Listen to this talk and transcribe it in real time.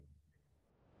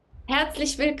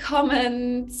Herzlich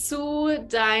willkommen zu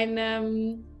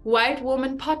deinem Wild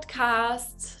Woman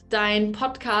Podcast, dein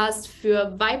Podcast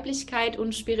für Weiblichkeit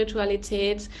und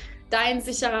Spiritualität, dein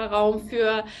sicherer Raum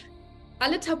für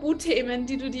alle Tabuthemen,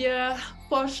 die du dir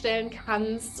vorstellen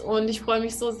kannst. Und ich freue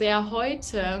mich so sehr,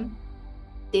 heute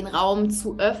den Raum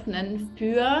zu öffnen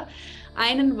für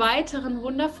einen weiteren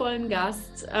wundervollen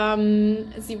Gast.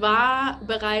 Sie war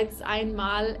bereits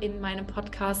einmal in meinem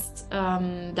Podcast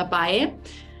dabei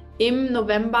im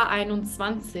November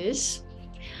 21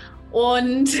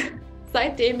 und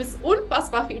seitdem ist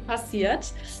unfassbar viel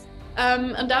passiert.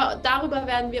 Und darüber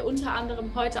werden wir unter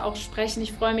anderem heute auch sprechen.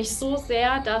 Ich freue mich so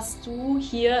sehr, dass du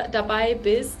hier dabei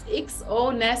bist.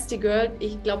 XO Nasty Girl.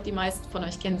 Ich glaube, die meisten von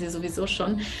euch kennen sie sowieso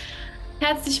schon.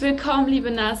 Herzlich willkommen,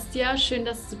 liebe Nastya. Schön,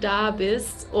 dass du da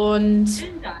bist. Und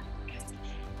Vielen Dank.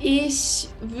 ich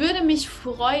würde mich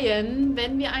freuen,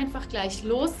 wenn wir einfach gleich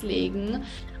loslegen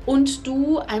und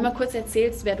du einmal kurz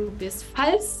erzählst, wer du bist,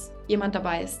 falls jemand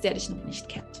dabei ist, der dich noch nicht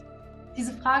kennt.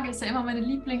 Diese Frage ist ja immer meine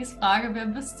Lieblingsfrage. Wer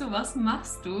bist du? Was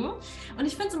machst du? Und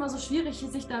ich finde es immer so schwierig,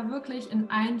 sich da wirklich in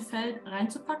ein Feld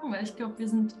reinzupacken, weil ich glaube, wir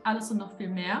sind alles und noch viel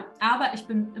mehr. Aber ich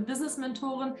bin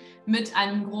Business-Mentorin mit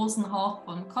einem großen Hauch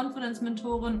von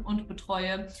Confidence-Mentorin und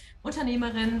betreue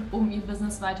Unternehmerinnen, um ihr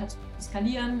Business weiter zu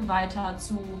skalieren, weiter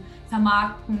zu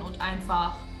vermarkten und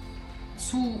einfach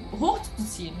zu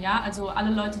hochzuziehen. Ja? Also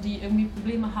alle Leute, die irgendwie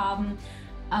Probleme haben,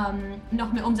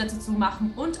 noch mehr Umsätze zu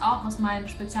machen, und auch, was mein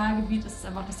Spezialgebiet ist, ist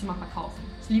einfach das Thema Verkaufen.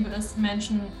 Ich liebe es,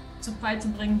 Menschen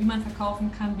beizubringen, wie man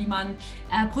verkaufen kann, wie man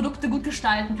Produkte gut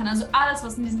gestalten kann, also alles,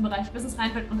 was in diesen Bereich Business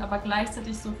reinfällt, und aber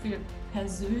gleichzeitig so viel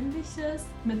Persönliches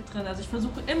mit drin. Also ich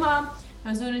versuche immer,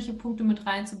 persönliche Punkte mit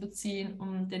reinzubeziehen,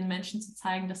 um den Menschen zu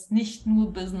zeigen, dass nicht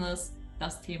nur Business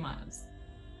das Thema ist.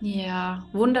 Ja,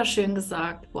 wunderschön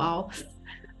gesagt. Wow.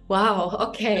 Wow,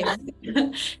 okay.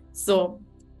 So,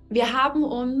 wir haben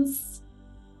uns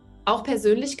auch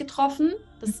persönlich getroffen.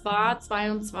 Das war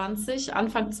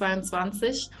Anfang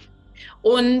 22.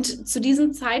 Und zu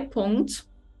diesem Zeitpunkt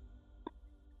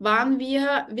waren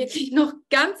wir wirklich noch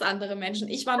ganz andere Menschen.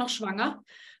 Ich war noch schwanger.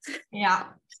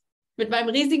 Ja. Mit meinem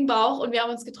riesigen Bauch, und wir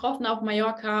haben uns getroffen auf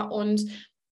Mallorca. Und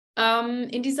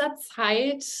in dieser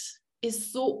Zeit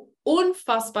ist so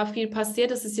unfassbar viel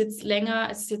passiert. Es ist jetzt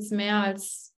mehr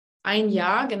als ein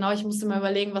Jahr. Genau, ich musste mal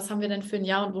überlegen, was haben wir denn für ein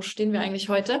Jahr und wo stehen wir eigentlich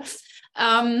heute?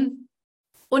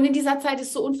 Und in dieser Zeit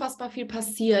ist so unfassbar viel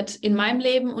passiert in meinem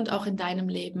Leben und auch in deinem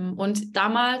Leben. Und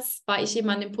damals war ich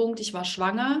eben an dem Punkt, ich war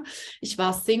schwanger, ich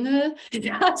war Single,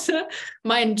 ich hatte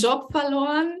meinen Job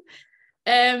verloren.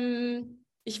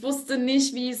 Ich wusste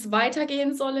nicht, wie es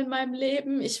weitergehen soll in meinem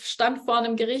Leben. Ich stand vor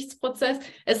einem Gerichtsprozess.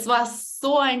 Es war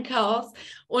so ein Chaos.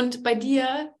 Und bei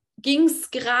dir ging es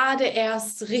gerade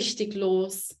erst richtig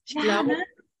los. Ich glaube,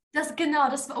 Ne?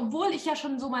 Obwohl ich ja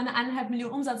schon so meine 1,5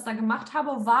 Millionen Umsatz da gemacht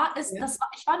habe,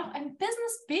 ich war noch ein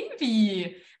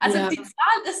Business-Baby. Also ja. die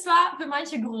Zahl ist zwar für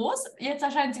manche groß, jetzt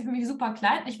erscheint sie für mich super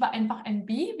klein. Ich war einfach ein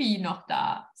Baby noch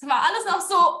da. Es war alles noch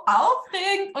so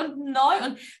aufregend und neu,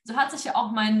 und so hat sich ja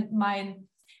auch mein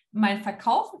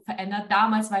Verkaufen verändert.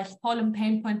 Damals war ich voll im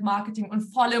Painpoint-Marketing und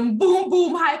voll im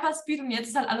Boom, Hyperspeed, und jetzt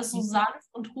ist halt alles so sanft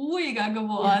und ruhiger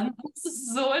geworden. Ja. Das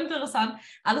ist so interessant,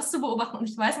 alles zu beobachten. Und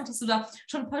ich weiß noch, dass du da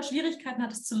schon voll Schwierigkeiten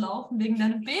hattest zu laufen wegen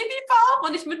deinem Babybauch,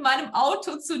 und ich mit meinem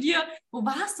Auto zu dir. Wo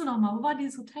warst du nochmal? Wo war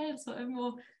dieses Hotel? Das war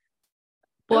irgendwo.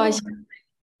 Boah, ich habe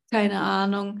keine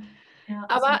Ahnung. Ja,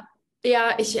 Aber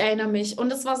ja, ich erinnere mich.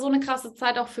 Und es war so eine krasse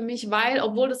Zeit auch für mich, weil,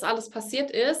 obwohl das alles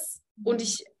passiert ist, und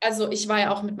ich war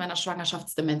ja auch mit meiner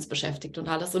Schwangerschaftsdemenz beschäftigt und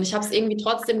alles. Und ich habe es irgendwie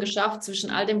trotzdem geschafft, zwischen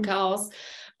all dem Chaos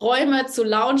Räume zu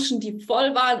launchen, die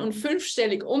voll waren, und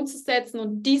 5-stellig umzusetzen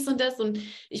und dies und das. Und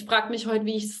ich frage mich heute,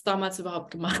 wie ich es damals überhaupt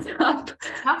gemacht habe.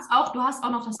 Du hast auch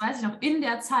noch, das weiß ich noch, in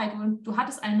der Zeit, und du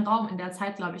hattest einen Raum in der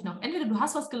Zeit, glaube ich, noch. Entweder du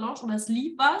hast was gelauncht oder es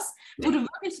lief was, wo du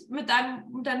wirklich mit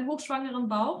deinem hochschwangeren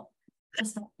Bauch,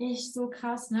 das war echt so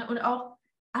krass, ne? Und auch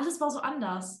alles war so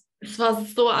anders. Es war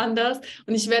so anders,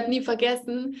 und ich werde nie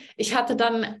vergessen, ich hatte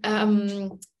dann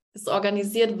es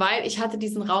organisiert, weil ich hatte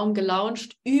diesen Raum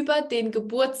gelauncht über den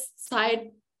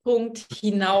Geburtszeitpunkt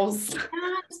hinaus. Ja,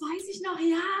 das weiß ich noch,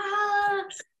 ja.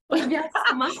 Und wie hast du es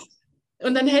gemacht?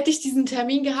 Und dann hätte ich diesen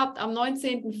Termin gehabt, am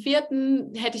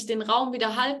 19.04. hätte ich den Raum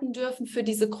wieder halten dürfen für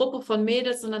diese Gruppe von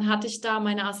Mädels, und dann hatte ich da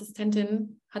meine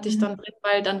Assistentin, dann drin,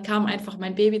 weil dann kam einfach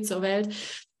mein Baby zur Welt.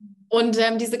 Und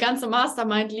diese ganze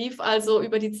Mastermind lief also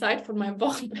über die Zeit von meinem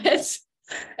Wochenbett.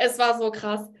 Es war so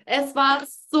krass. Es war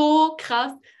so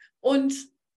krass. Und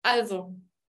also,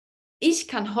 ich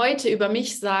kann heute über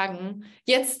mich sagen,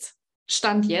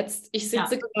 Stand jetzt, ich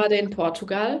sitze gerade in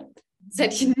Portugal. Das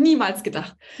hätte ich niemals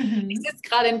gedacht. Ich sitze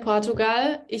gerade in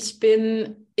Portugal. Ich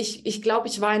ich glaube,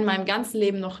 ich war in meinem ganzen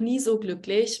Leben noch nie so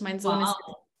glücklich. Wow.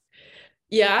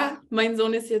 Mein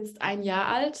Sohn ist jetzt 1 Jahr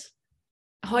alt.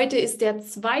 Heute ist der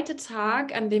 2.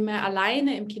 Tag, an dem er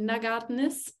alleine im Kindergarten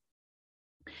ist.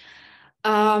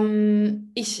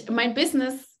 Mein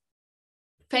Business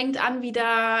fängt an,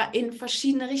 wieder in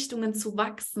verschiedene Richtungen zu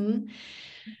wachsen.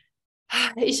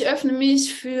 Ich öffne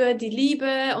mich für die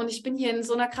Liebe und ich bin hier in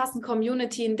so einer krassen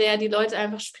Community, in der die Leute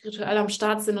einfach spirituell am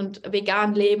Start sind und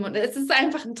vegan leben. Und es ist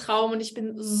einfach ein Traum und ich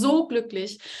bin so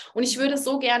glücklich. Und ich würde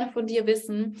so gerne von dir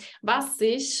wissen, was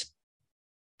sich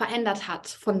verändert hat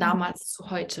von damals zu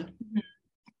heute.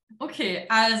 Okay,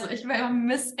 also ich wäre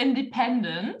Miss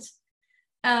Independent.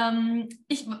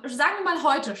 Ich sage mal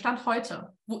heute, Stand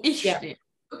heute, wo ich Ja. stehe.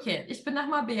 Okay, ich bin nach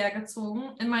Marbella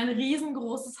gezogen in mein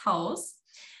riesengroßes Haus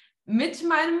mit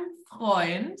meinem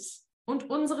Freund und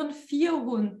unseren 4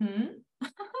 Hunden.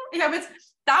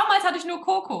 Damals hatte ich nur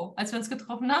Coco, als wir uns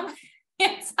getroffen haben.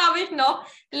 Jetzt habe ich noch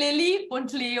Lilly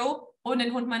und Leo und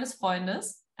den Hund meines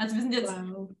Freundes. Also wir sind jetzt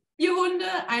 4 Hunde,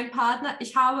 ein Partner.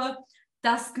 Ich habe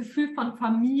das Gefühl von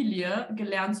Familie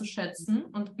gelernt zu schätzen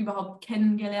und überhaupt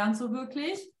kennengelernt so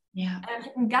wirklich. Ja. Ich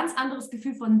habe ein ganz anderes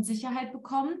Gefühl von Sicherheit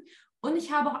bekommen und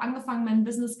ich habe auch angefangen, mein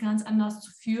Business ganz anders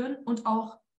zu führen und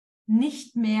auch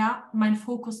nicht mehr meinen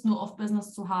Fokus nur auf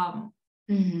Business zu haben.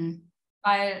 Mhm.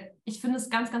 Weil ich finde es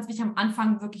ganz, ganz wichtig, am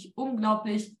Anfang wirklich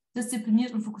unglaublich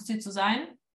diszipliniert und fokussiert zu sein.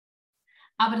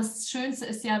 Aber das Schönste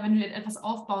ist ja, wenn du dir etwas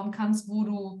aufbauen kannst, wo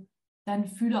du deine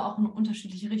Fühler auch in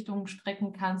unterschiedliche Richtungen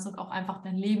strecken kannst und auch einfach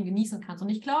dein Leben genießen kannst. Und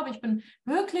ich glaube, ich bin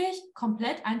wirklich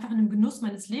komplett einfach in dem Genuss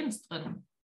meines Lebens drin.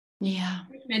 Ja.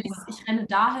 Nicht mehr dieses, ich renne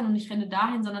dahin und ich renne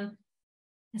dahin, sondern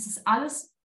es ist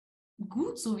alles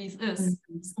gut, so wie es ist.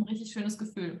 Das ist ein richtig schönes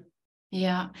Gefühl.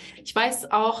 Ja, ich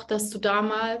weiß auch, dass du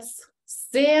damals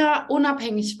sehr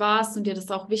unabhängig warst und dir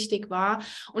das auch wichtig war.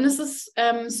 Und es ist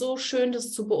so schön,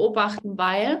 das zu beobachten,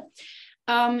 weil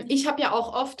ich habe ja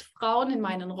auch oft Frauen in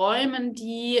meinen Räumen,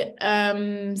 die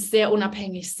sehr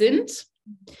unabhängig sind.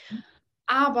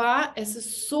 Aber es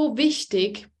ist so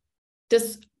wichtig,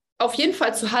 das auf jeden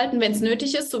Fall zu halten, wenn es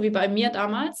nötig ist, so wie bei mir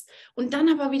damals, und dann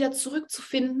aber wieder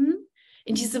zurückzufinden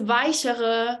in diese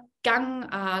weichere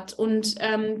Gangart und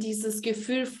dieses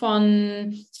Gefühl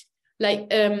von, ich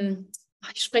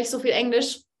spreche so viel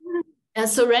Englisch,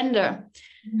 Surrender,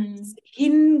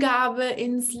 Hingabe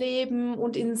ins Leben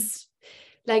und ins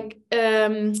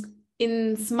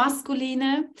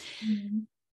Maskuline.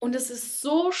 Und es ist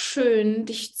so schön,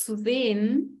 dich zu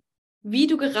sehen, wie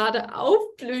du gerade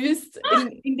aufblühst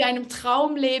in deinem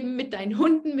Traumleben mit deinen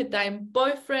Hunden, mit deinem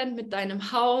Boyfriend, mit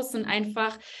deinem Haus und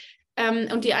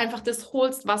dir einfach das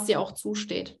holst, was dir auch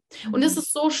zusteht. Und es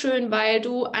ist so schön, weil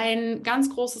du ein ganz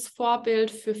großes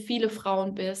Vorbild für viele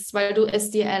Frauen bist, weil du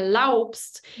es dir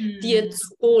erlaubst, dir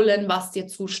zu holen, was dir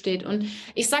zusteht. Und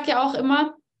ich sage ja auch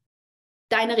immer,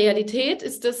 deine Realität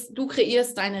ist das, du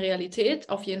kreierst deine Realität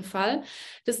auf jeden Fall.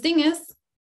 Das Ding ist,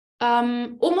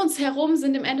 um uns herum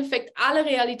sind im Endeffekt alle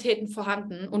Realitäten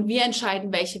vorhanden und wir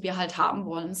entscheiden, welche wir halt haben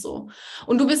wollen. So.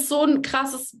 Und du bist so ein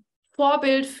krasses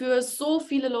Vorbild für so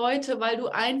viele Leute, weil du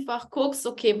einfach guckst,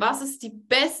 okay, was ist die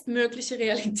bestmögliche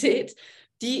Realität,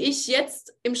 die ich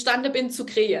jetzt imstande bin zu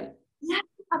kreieren? Ja,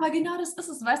 aber genau das ist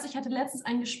es. Weißt du, ich hatte letztens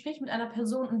ein Gespräch mit einer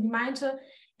Person und die meinte,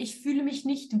 ich fühle mich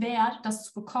nicht wert, das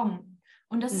zu bekommen.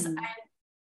 Und das ist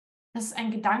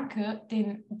ein Gedanke,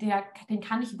 den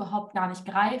kann ich überhaupt gar nicht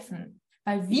greifen.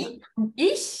 Weil wie kann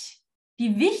ich,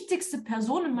 die wichtigste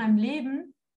Person in meinem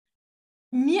Leben,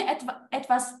 mir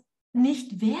etwas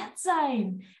nicht wert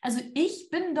sein? Also ich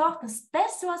bin doch das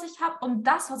Beste, was ich habe und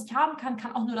das, was ich haben kann,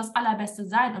 kann auch nur das Allerbeste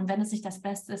sein. Und wenn es nicht das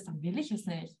Beste ist, dann will ich es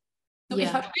nicht. So, ich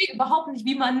verstehe überhaupt nicht,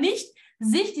 wie man nicht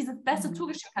sich dieses Beste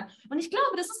zugestehen kann. Und ich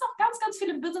glaube, das ist auch ganz, ganz viel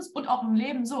im Business und auch im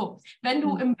Leben so. Wenn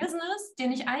du im Business dir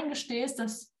nicht eingestehst,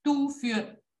 dass du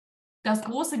für das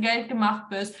große Geld gemacht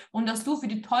bist und dass du für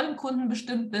die tollen Kunden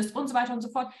bestimmt bist und so weiter und so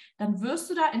fort, dann wirst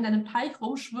du da in deinem Teich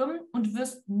rumschwimmen und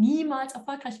wirst niemals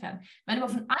erfolgreich werden. Wenn du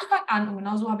aber von Anfang an, und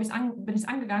genau so bin ich es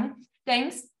angegangen,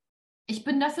 denkst, ich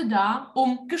bin dafür da,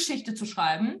 um Geschichte zu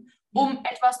schreiben, um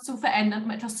etwas zu verändern, um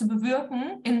etwas zu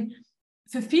bewirken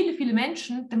für viele, viele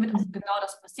Menschen, dann wird auch genau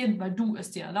das passieren, weil du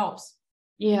es dir erlaubst.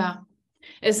 Ja,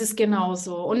 es ist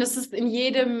genauso. Und es ist in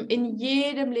jedem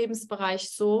Lebensbereich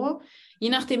so, je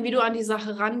nachdem, wie du an die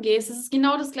Sache rangehst. Es ist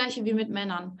genau das Gleiche wie mit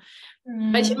Männern.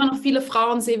 Weil ich immer noch viele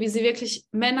Frauen sehe, wie sie wirklich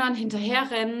Männern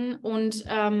hinterherrennen und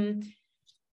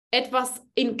etwas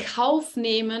in Kauf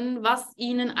nehmen, was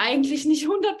ihnen eigentlich nicht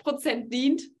 100%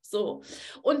 dient. So.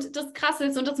 Und das Krasse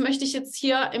ist, und das möchte ich jetzt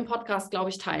hier im Podcast, glaube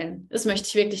ich, teilen. Das möchte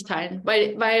ich wirklich teilen,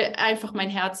 weil einfach mein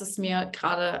Herz ist mir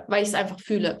gerade, weil ich es einfach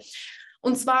fühle.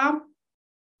 Und zwar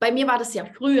bei mir war das ja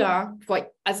früher,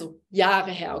 also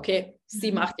Jahre her, okay,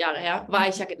 7, 8 Jahre her, war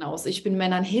ich ja genauso. Ich bin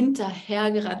Männern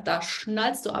hinterhergerannt, da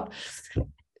schnallst du ab.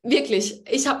 Wirklich,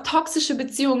 ich habe toxische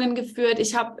Beziehungen geführt,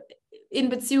 ich habe in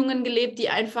Beziehungen gelebt, die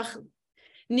einfach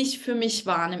nicht für mich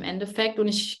waren im Endeffekt und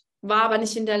ich war aber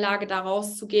nicht in der Lage, da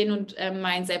rauszugehen und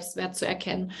meinen Selbstwert zu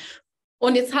erkennen.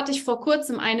 Und jetzt hatte ich vor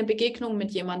kurzem eine Begegnung mit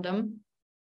jemandem,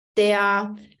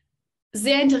 der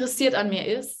sehr interessiert an mir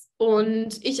ist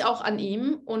und ich auch an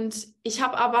ihm. Und ich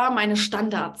habe aber meine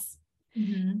Standards.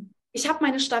 Mhm. Ich habe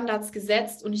meine Standards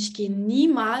gesetzt und ich gehe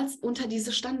niemals unter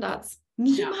diese Standards.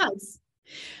 Niemals.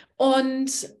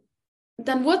 Und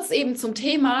dann wurde es eben zum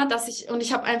Thema, und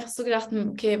ich habe einfach so gedacht,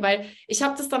 okay, weil ich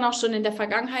habe das dann auch schon in der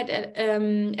Vergangenheit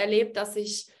erlebt, dass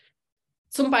ich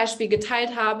zum Beispiel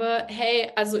geteilt habe,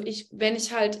 hey, also wenn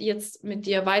ich halt jetzt mit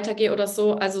dir weitergehe oder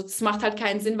so, also das macht halt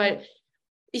keinen Sinn, weil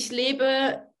ich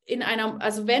lebe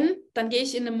also wenn, dann gehe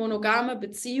ich in eine monogame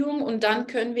Beziehung und dann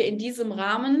können wir in diesem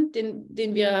Rahmen, den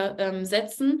wir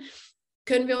setzen,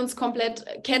 können wir uns komplett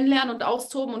kennenlernen und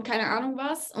austoben und keine Ahnung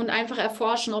was und einfach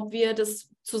erforschen, ob wir das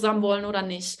zusammen wollen oder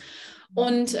nicht.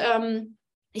 Und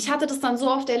ich hatte das dann so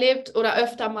oft erlebt oder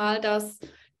öfter mal, dass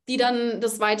die dann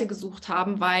das Weite gesucht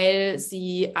haben, weil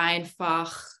sie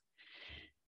einfach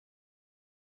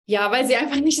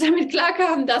nicht damit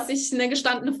klarkamen, dass ich eine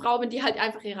gestandene Frau bin, die halt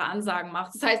einfach ihre Ansagen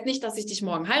macht. Das heißt nicht, dass ich dich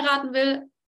morgen heiraten will,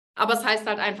 aber es heißt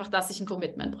halt einfach, dass ich ein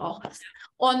Commitment brauche.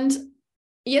 Und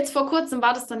jetzt vor kurzem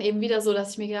war das dann eben wieder so,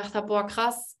 dass ich mir gedacht habe, boah,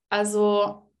 krass,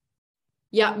 also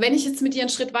ja, wenn ich jetzt mit dir einen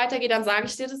Schritt weitergehe, dann sage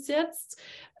ich dir das jetzt,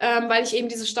 weil ich eben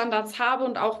diese Standards habe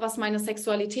und auch was meine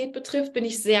Sexualität betrifft, bin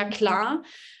ich sehr klar.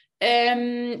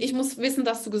 Ich muss wissen,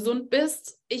 dass du gesund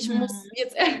bist. Ich muss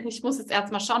jetzt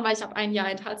erstmal schauen, weil ich habe 1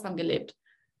 Jahr enthaltsam gelebt.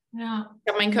 Ja.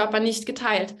 Ich habe meinen Körper nicht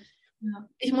geteilt. Ja.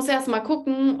 Ich muss erstmal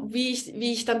gucken, wie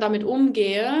ich dann damit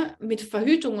umgehe, mit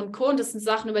Verhütung und Co. Und das sind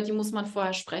Sachen, über die muss man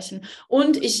vorher sprechen.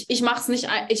 Und ich mache es nicht,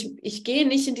 ich gehe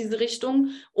nicht in diese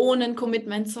Richtung, ohne ein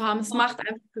Commitment zu haben. Es macht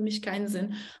einfach für mich keinen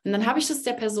Sinn. Und dann habe ich das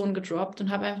der Person gedroppt und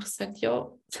habe einfach gesagt,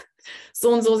 yo, so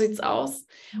und so sieht's aus.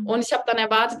 Und ich habe dann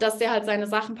erwartet, dass der halt seine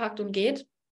Sachen packt und geht.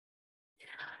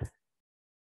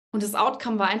 Und das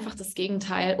Outcome war einfach das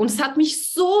Gegenteil. Und es hat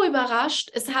mich so überrascht.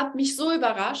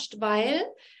 Weil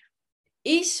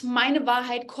ich meine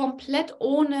Wahrheit komplett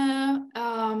ohne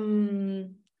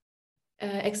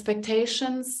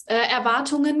Expectations,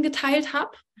 Erwartungen geteilt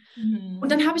habe.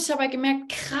 Und dann habe ich aber gemerkt,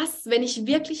 krass, wenn ich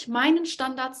wirklich meinen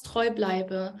Standards treu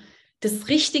bleibe, das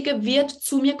Richtige wird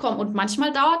zu mir kommen. Und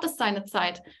manchmal dauert es seine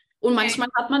Zeit. Und manchmal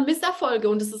hat man Misserfolge.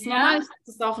 Und das ist normal. Ich habe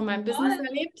das auch in meinem Business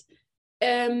erlebt.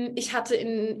 Ich hatte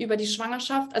über die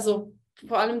Schwangerschaft, also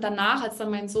vor allem danach, als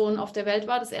dann mein Sohn auf der Welt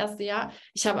war, das erste Jahr,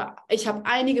 ich habe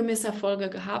einige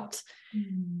Misserfolge gehabt.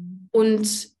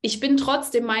 Und ich bin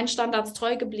trotzdem meinen Standards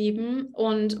treu geblieben.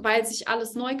 Und weil sich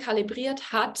alles neu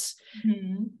kalibriert hat,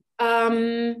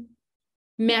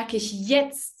 merke ich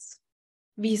jetzt,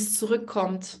 wie es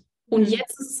zurückkommt. Und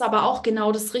jetzt ist es aber auch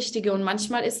genau das Richtige. Und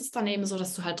manchmal ist es dann eben so,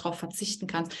 dass du halt drauf verzichten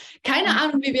kannst. Keine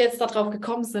Ahnung, wie wir jetzt darauf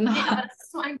gekommen sind. Nee, aber das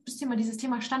ist so ein gutes Thema, dieses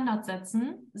Thema Standard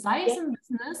setzen. Sei es im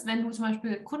Business, wenn du zum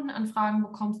Beispiel Kundenanfragen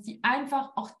bekommst, die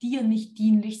einfach auch dir nicht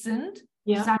dienlich sind.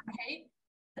 Die sagen, hey,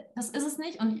 das ist es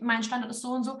nicht und mein Standard ist so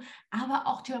und so. Aber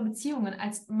auch Thema Beziehungen.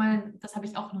 Das habe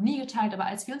ich auch noch nie geteilt, aber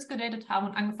als wir uns gedatet haben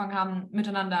und angefangen haben,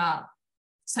 miteinander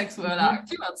sexueller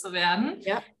aktiver zu werden,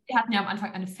 wir hatten ja am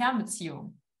Anfang eine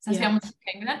Fernbeziehung. Das heißt, wir haben uns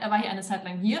kennengelernt. Er war hier eine Zeit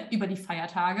lang hier über die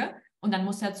Feiertage und dann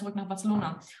musste er zurück nach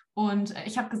Barcelona. Und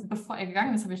ich habe, bevor er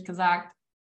gegangen ist, habe ich gesagt,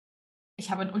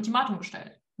 ich habe ein Ultimatum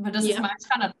gestellt. Weil das ist mein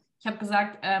Standard. Ich habe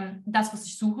gesagt, das, was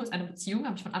ich suche, ist eine Beziehung,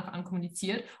 habe ich von Anfang an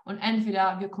kommuniziert. Und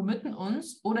entweder wir committen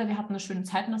uns oder wir hatten eine schöne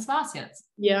Zeit und das war es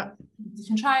jetzt. Ja. Sich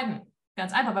entscheiden.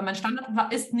 Ganz einfach, weil mein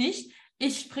Standard ist nicht,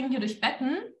 ich springe hier durch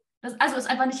Betten. Also ist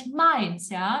einfach nicht meins,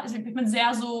 ja. Ich bin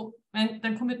sehr so,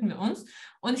 dann committen wir uns.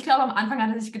 Und ich glaube, am Anfang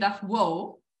hat er sich gedacht,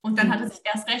 wow. Und dann hat er sich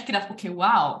erst recht gedacht, okay,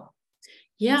 wow.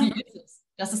 Ja. Sie ist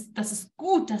es. Das ist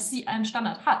gut, dass sie einen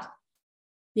Standard hat.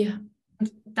 Ja.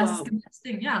 Und das ist genau das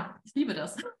Ding, ja. Ich liebe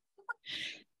das.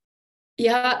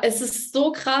 Ja, es ist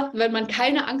so krass, wenn man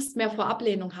keine Angst mehr vor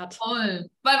Ablehnung hat. Toll.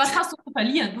 Weil was hast du zu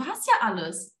verlieren? Du hast ja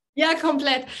alles. Ja,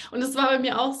 komplett. Und das war bei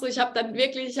mir auch so. Ich habe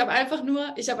einfach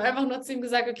nur zu ihm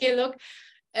gesagt, okay, look,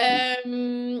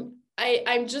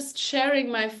 I'm just sharing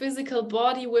my physical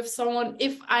body with someone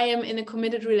if I am in a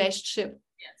committed relationship.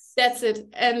 Yes. That's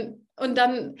it. Und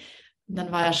dann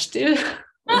war er still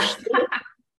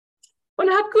und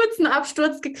hat kurz einen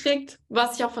Absturz gekriegt,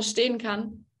 was ich auch verstehen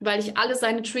kann, weil ich alle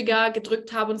seine Trigger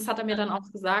gedrückt habe und das hat er mir dann auch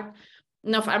gesagt.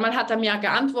 Und auf einmal hat er mir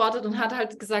geantwortet und hat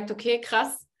halt gesagt, okay,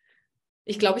 krass,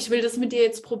 ich glaube, ich will das mit dir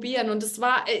jetzt probieren. Und es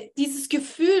war dieses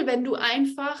Gefühl, wenn du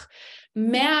einfach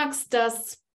merkst,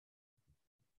 dass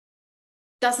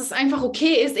es einfach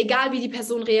okay ist, egal wie die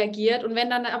Person reagiert. Und wenn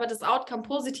dann aber das Outcome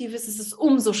positiv ist, ist es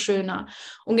umso schöner.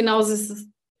 Und genauso ist es.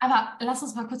 Aber lass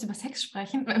uns mal kurz über Sex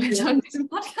sprechen, weil wir Ja. schon in diesem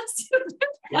Podcast hier sind.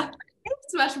 Ja. Ich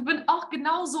zum Beispiel bin auch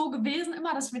genau so gewesen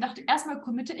immer, dass ich mir dachte, erstmal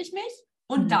committe ich mich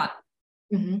und dann.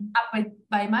 Aber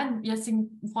bei meinem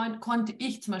jetzigen Freund konnte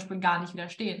ich zum Beispiel gar nicht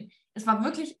widerstehen. Es war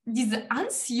wirklich diese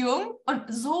Anziehung und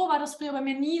so war das früher bei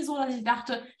mir nie so, dass ich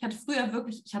dachte,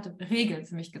 ich hatte Regeln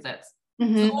für mich gesetzt.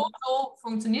 So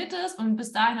funktioniert es und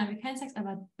bis dahin haben wir keinen Sex,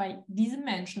 aber bei diesem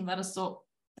Menschen war das so.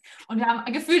 Und wir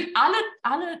haben gefühlt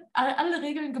alle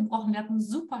Regeln gebrochen. Wir hatten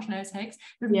super schnell Sex.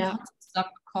 Wir sind trotzdem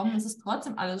zusammengekommen. Es ist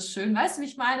trotzdem alles schön. Weißt du, wie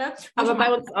ich meine? Aber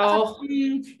bei uns auch.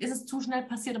 Ist es zu schnell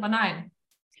passiert, aber nein.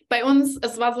 Bei uns,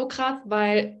 es war so krass,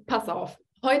 weil, pass auf,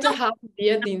 heute haben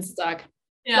wir Dienstag.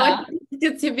 Ja. Leute, das ist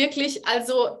jetzt hier wirklich,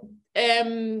 also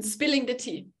spilling the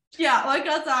tea. Ja, wollte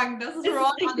gerade sagen, das ist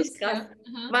raw. Richtig krass,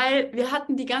 weil wir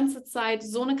hatten die ganze Zeit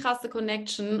so eine krasse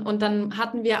Connection und dann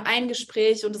hatten wir ein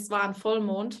Gespräch und es war ein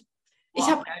Vollmond.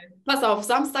 Wow, pass auf,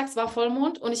 samstags war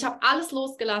Vollmond und ich habe alles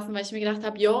losgelassen, weil ich mir gedacht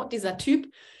habe, jo, dieser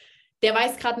Typ, der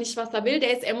weiß gerade nicht, was er will,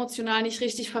 der ist emotional nicht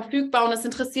richtig verfügbar und das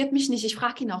interessiert mich nicht. Ich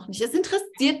frage ihn auch nicht. Es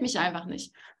interessiert mich einfach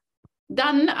nicht.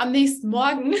 Dann am nächsten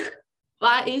Morgen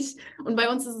war ich, und bei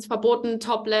uns ist es verboten,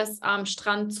 topless am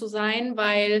Strand zu sein,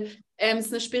 weil es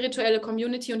ist eine spirituelle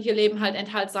Community und hier leben halt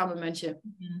enthaltsame Mönche.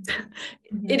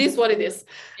 It is what it is.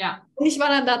 Ja. Und ich war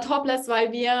dann da topless,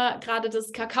 weil wir gerade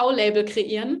das Kakao-Label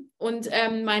kreieren und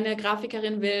meine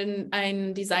Grafikerin will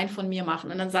ein Design von mir machen.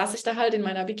 Und dann saß ich da halt in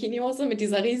meiner Bikinihose mit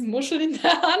dieser riesen Muschel in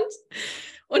der Hand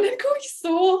und dann gucke ich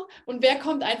so und wer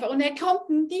kommt einfach und er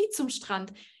kommt nie zum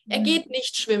Strand. Er geht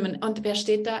nicht schwimmen und wer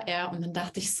steht da? Er. Und dann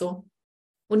dachte ich so,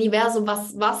 Universum,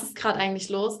 was ist gerade eigentlich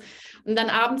los? Und dann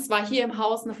abends war hier im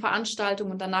Haus eine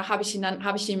Veranstaltung und danach habe ich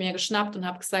ihn mir geschnappt und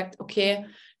habe gesagt, okay,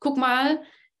 guck mal,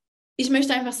 ich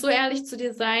möchte einfach so ehrlich zu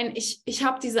dir sein. Ich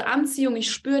habe diese Anziehung,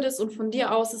 ich spüre das und von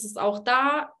dir aus ist es auch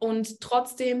da und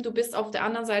trotzdem, du bist auf der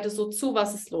anderen Seite so zu,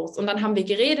 was ist los? Und dann haben wir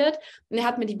geredet und er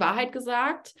hat mir die Wahrheit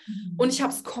gesagt und ich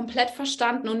habe es komplett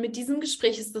verstanden und mit diesem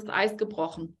Gespräch ist das Eis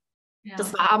gebrochen. Ja.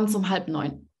 Das war abends um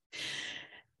 8:30.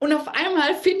 Und auf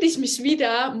einmal finde ich mich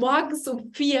wieder morgens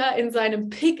um 4 in seinem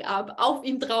Pickup auf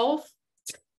ihn drauf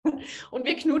und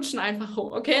wir knutschen einfach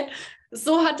rum, okay?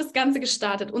 So hat das Ganze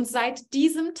gestartet. Und seit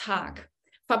diesem Tag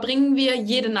verbringen wir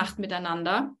jede Nacht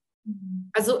miteinander.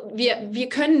 Also wir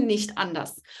können nicht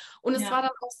anders. Und es war dann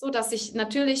auch so, dass ich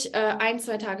natürlich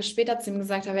 1-2 Tage später zu ihm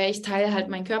gesagt habe, ich teile halt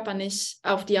meinen Körper nicht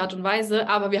auf die Art und Weise,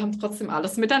 aber wir haben trotzdem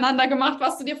alles miteinander gemacht,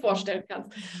 was du dir vorstellen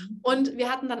kannst. Und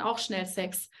wir hatten dann auch schnell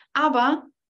Sex. Aber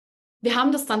wir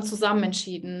haben das dann zusammen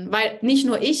entschieden, weil nicht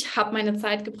nur ich habe meine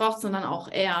Zeit gebraucht, sondern auch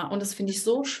er. Und das finde ich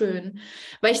so schön,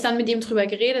 weil ich dann mit ihm drüber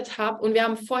geredet habe und wir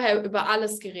haben vorher über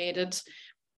alles geredet,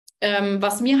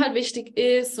 was mir halt wichtig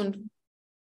ist und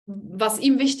was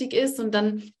ihm wichtig ist. Und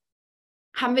dann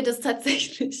haben wir das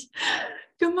tatsächlich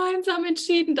gemeinsam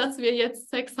entschieden, dass wir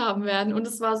jetzt Sex haben werden. Und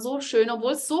es war so schön,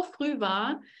 obwohl es so früh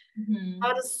war.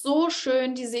 War das so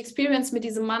schön, diese Experience mit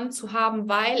diesem Mann zu haben,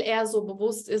 weil er so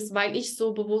bewusst ist, weil ich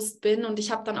so bewusst bin. Und ich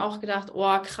habe dann auch gedacht,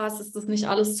 oh krass, ist das nicht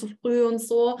alles zu früh und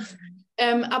so.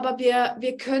 Aber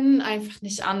wir können einfach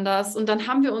nicht anders. Und dann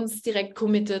haben wir uns direkt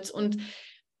committed und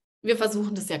wir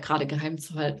versuchen das ja gerade geheim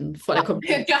zu halten vor der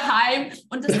Community. Geheim.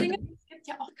 Und das Ding ist, es gibt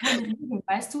ja auch keine Regeln.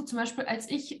 Weißt du, zum Beispiel, als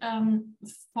ich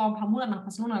vor ein paar Monaten nach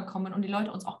Barcelona gekommen bin und die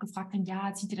Leute uns auch gefragt haben,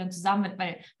 ja, zieht ihr dann zusammen,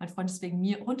 weil mein Freund ist wegen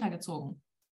mir runtergezogen.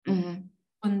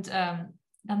 Und dann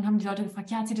haben die Leute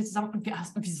gefragt, ja, zieht ihr zusammen? Und wir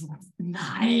so,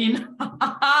 nein,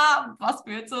 was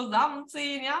wir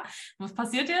zusammenziehen, ja? Was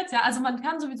passiert jetzt? Ja, also man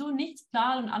kann sowieso nichts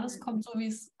planen und alles kommt so, wie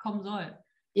es kommen soll.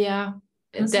 Ja,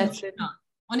 that's it.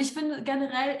 Und ich finde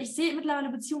generell, ich sehe mittlerweile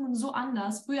Beziehungen so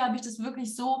anders. Früher habe ich das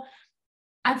wirklich so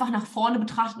einfach nach vorne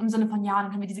betrachtet im Sinne von, ja,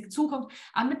 dann haben wir diese Zukunft.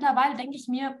 Aber mittlerweile denke ich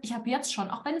mir, ich habe jetzt schon,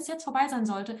 auch wenn es jetzt vorbei sein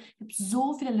sollte, ich habe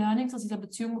so viele Learnings aus dieser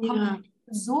Beziehung bekommen. Ja. Ich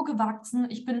bin so gewachsen.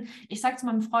 Ich sage zu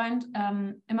meinem Freund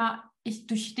immer,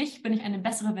 durch dich bin ich eine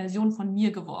bessere Version von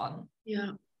mir geworden.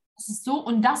 Ja. Das ist so,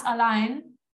 und das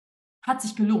allein hat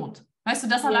sich gelohnt. Weißt du,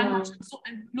 das allein hat so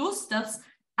ein Plus, dass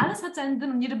alles hat seinen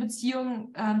Sinn und jede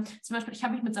Beziehung, zum Beispiel, ich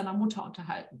habe mich mit seiner Mutter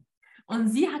unterhalten. Und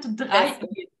sie hatte 3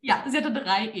 Ehen. Ja, sie hatte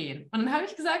 3 Ehen. Und dann habe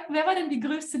ich gesagt, wer war denn die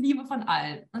größte Liebe von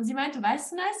allen? Und sie meinte,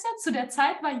 weißt du, Nastya, zu der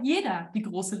Zeit war jeder die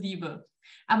große Liebe.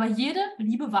 Aber jede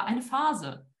Liebe war eine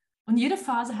Phase. Und jede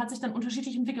Phase hat sich dann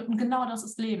unterschiedlich entwickelt. Und genau das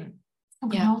ist Leben.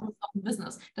 Und Ja. genauso ist es auch im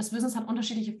Business. Das Business hat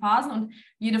unterschiedliche Phasen und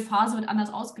jede Phase wird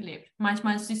anders ausgelebt.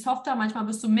 Manchmal ist sie softer, manchmal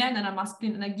bist du mehr in deiner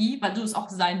maskulinen Energie, weil du es auch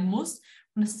sein musst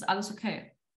und es ist alles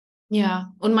okay.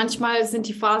 Ja, und manchmal sind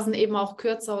die Phasen eben auch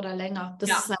kürzer oder länger. Das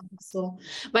Ja. ist einfach so.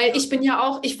 Weil ich bin ja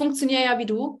auch, ich funktioniere ja wie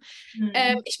du. Mhm.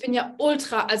 Ich bin ja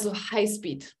ultra, also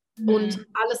Highspeed. Und Mhm.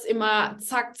 alles immer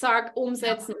zack, zack, Ja.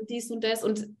 umsetzen und dies und das.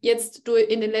 Und jetzt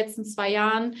in den letzten 2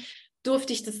 Jahren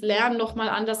durfte ich das lernen, nochmal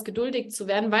anders geduldig zu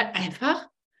werden, weil einfach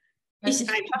Weil ich ich,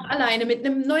 einfach alleine mit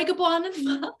einem Neugeborenen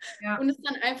war ja. und es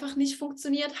dann einfach nicht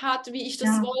funktioniert hat, wie ich das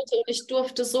Ja. wollte. Und ich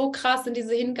durfte so krass in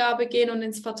diese Hingabe gehen und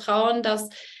ins Vertrauen, dass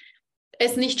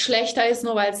es nicht schlechter ist,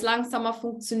 nur weil es langsamer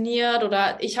funktioniert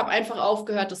oder ich habe einfach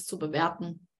aufgehört, es zu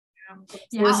bewerten.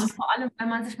 So Ja, ist und es. vor allem, wenn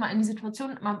man sich mal in die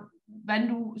Situation, wenn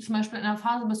du zum Beispiel in einer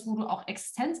Phase bist, wo du auch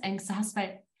Existenzängste hast,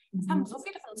 weil es haben so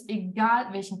viele von uns,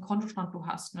 egal welchen Kontostand du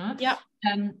hast, ne? Ja,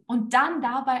 Und dann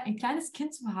dabei ein kleines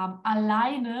Kind zu haben,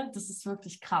 alleine, das ist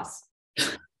wirklich krass.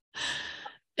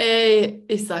 ey,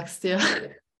 ich sag's dir.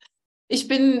 Ich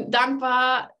bin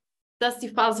dankbar, dass die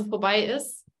Phase vorbei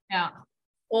ist. Ja.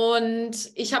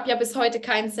 Und ich habe ja bis heute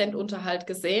keinen Cent Unterhalt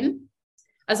gesehen.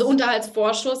 Also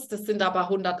Unterhaltsvorschuss, das sind aber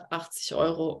 180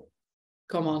 Euro.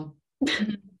 Come on.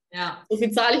 Mhm. Ja, So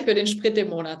viel zahle ich für den Sprit im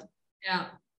Monat.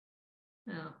 ja,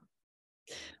 ja.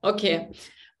 Okay.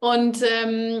 Und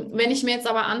wenn ich mir jetzt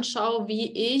aber anschaue,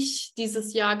 wie ich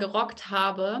dieses Jahr gerockt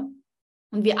habe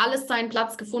und wie alles seinen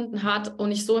Platz gefunden hat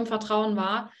und ich so im Vertrauen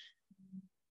war,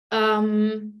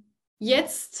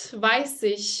 jetzt weiß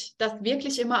ich, dass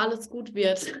wirklich immer alles gut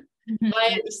wird.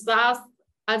 Weil Mhm. ich saß,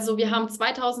 also wir haben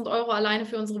 2000 Euro alleine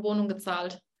für unsere Wohnung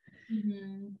gezahlt.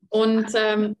 Mhm. Und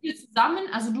Ihr zusammen,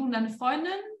 also du und deine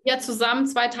Freundin? ja, zusammen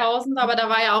Ja, 2000, aber da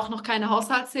war ja auch noch keine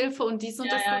Haushaltshilfe und dies und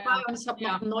ja, das ja, dabei. ja. Und ich habe noch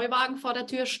Ja. einen Neuwagen vor der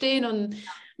Tür stehen und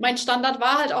mein Standard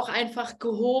war halt auch einfach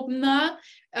gehobener,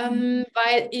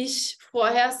 weil ich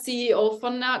vorher CEO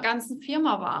von einer ganzen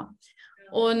Firma war.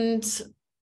 Und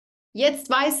jetzt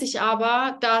weiß ich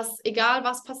aber, dass egal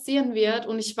was passieren wird,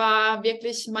 und ich war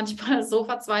wirklich manchmal so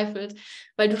verzweifelt,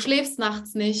 weil du schläfst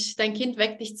nachts nicht, dein Kind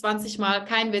weckt dich 20 Mal,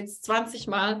 kein Witz, 20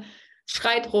 Mal,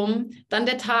 schreit rum, dann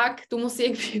der Tag, du musst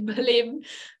irgendwie überleben.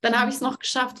 Dann habe ich es noch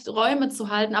geschafft, Räume zu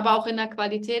halten, aber auch in der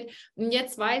Qualität. Und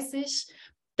jetzt weiß ich,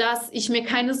 dass ich mir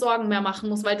keine Sorgen mehr machen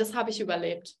muss, weil das habe ich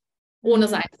überlebt. Ohne Mhm.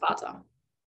 seinen Vater.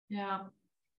 Ja.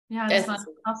 Ja, das Es war ist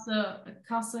eine so.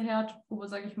 krasse Herdprobe,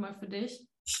 sage ich mal, für dich.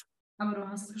 Aber du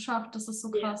hast es geschafft, das ist so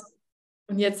Ja. krass.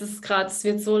 Und jetzt ist es gerade, es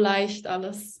wird so leicht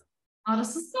alles. Oh,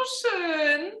 das ist so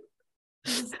schön.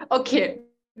 Das ist, Okay.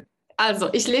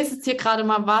 Also, ich lese jetzt hier gerade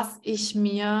mal, was ich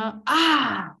mir.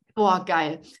 Ah, boah,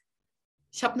 geil.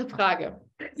 Ich habe eine Frage.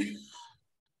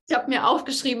 Ich habe mir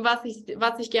aufgeschrieben, was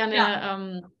ich gerne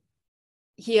ja.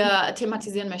 hier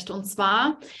thematisieren möchte. Und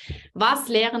zwar, was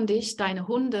lehren dich deine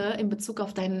Hunde in Bezug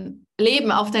auf dein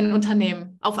Leben, auf dein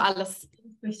Unternehmen, auf alles?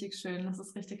 Das ist richtig schön, das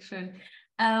ist richtig schön.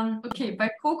 Okay, bei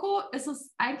Coco ist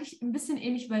es eigentlich ein bisschen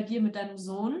ähnlich wie bei dir mit deinem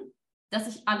Sohn, dass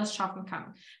ich alles schaffen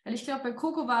kann. Weil ich glaube, bei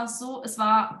Coco war es so, es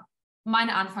war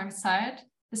meine Anfangszeit.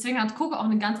 Deswegen hat Coco auch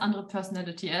eine ganz andere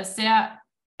Personality. Er ist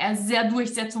sehr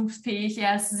durchsetzungsfähig,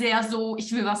 er ist sehr so,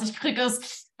 ich will, was ich kriege.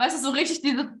 Weißt du, so richtig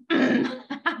diese,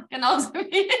 genauso wie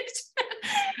ich.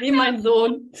 Wie mein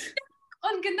Sohn.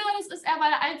 Und genau das ist er,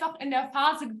 weil er einfach in der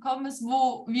Phase gekommen ist,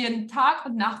 wo wir Tag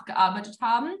und Nacht gearbeitet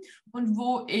haben und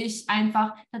wo ich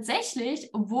einfach tatsächlich,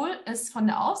 obwohl es von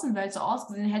der Außenwelt so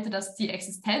ausgesehen hätte, dass die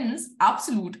Existenz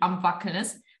absolut am Wackeln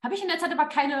ist, habe ich in der Zeit aber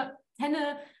keine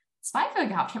Zweifel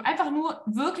gehabt. Ich habe einfach nur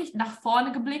wirklich nach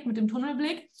vorne geblickt mit dem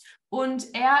Tunnelblick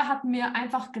und er hat mir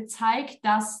einfach gezeigt,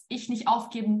 dass ich nicht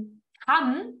aufgeben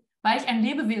kann, weil ich ein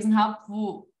Lebewesen habe,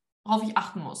 worauf ich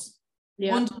achten muss.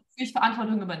 Ja, Und wofür ich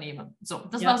Verantwortung übernehme. So,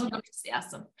 das war ja, so, glaube ich, das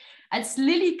Erste. Als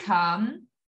Lilly kam,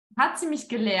 hat sie mich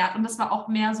gelehrt, und das war auch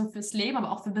mehr so fürs Leben,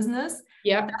 aber auch für Business,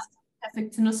 ja, dass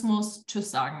Perfektionismus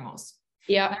Tschüss sagen muss.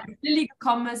 ja. Weil als Lilly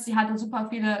gekommen ist, sie hatte super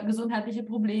viele gesundheitliche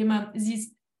Probleme.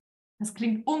 Das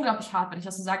klingt unglaublich hart, wenn ich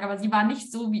das so sage, aber sie war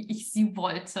nicht so, wie ich sie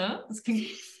wollte. Das klingt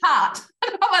hart,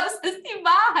 aber das ist die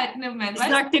Wahrheit im Moment. Ich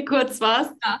sag dir kurz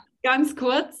was, Ja. ganz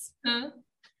kurz, Ja.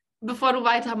 bevor du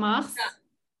weitermachst.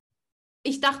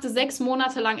 Ich dachte 6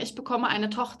 Monate lang, ich bekomme eine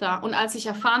Tochter. Und als ich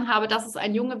erfahren habe, dass es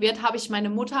ein Junge wird, habe ich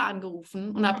meine Mutter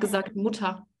angerufen und habe gesagt,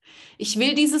 Mutter, ich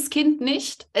will dieses Kind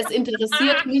nicht. Es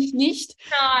interessiert mich nicht.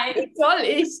 Nein.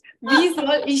 Wie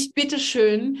soll ich bitte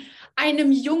schön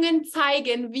einem Jungen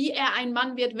zeigen, wie er ein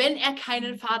Mann wird, wenn er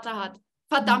keinen Vater hat?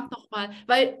 Verdammt nochmal.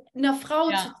 Weil einer Frau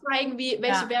zu Ja. zeigen, welche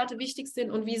Ja. Werte wichtig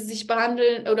sind und wie sie sich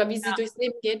behandeln oder wie sie Ja. durchs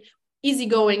Leben gehen, easy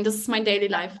going, das ist mein Daily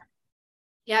Life.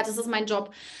 Ja, das ist mein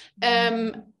Job.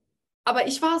 Aber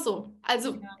ich war so.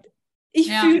 Also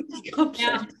Ich fühle dich komplett.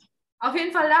 Ja. Auf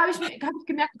jeden Fall, da habe ich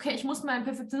gemerkt, okay, ich muss meinen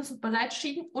Perfektionismus beiseite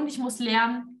schieben und ich muss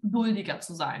lernen, geduldiger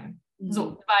zu sein.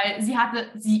 So, weil sie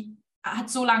hat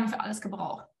so lange für alles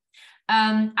gebraucht.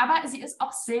 Aber sie ist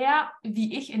auch sehr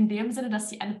wie ich in dem Sinne, dass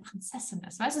sie eine Prinzessin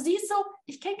ist. Weißt du, sie ist so,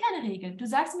 ich kenne keine Regeln. Du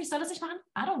sagst mir, ich soll das nicht machen?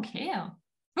 I don't care.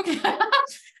 Okay.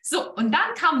 So, und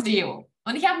dann kam Leo.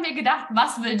 Und ich habe mir gedacht,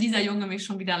 was will dieser Junge mich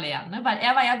schon wieder lernen? Ne? Weil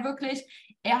er war ja wirklich,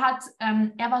 er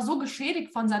war so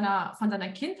geschädigt von seiner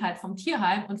Kindheit, vom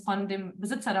Tierheim und von dem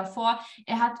Besitzer davor.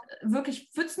 Er hat wirklich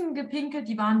Pfützen gepinkelt,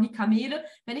 die waren wie Kamele.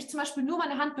 Wenn ich zum Beispiel nur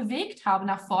meine Hand bewegt habe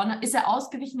nach vorne, ist er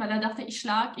ausgewichen, weil er dachte, ich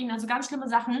schlage ihn. Also ganz schlimme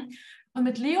Sachen. Und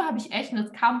mit Leo habe ich echt, und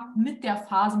das kam mit der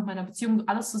Phase mit meiner Beziehung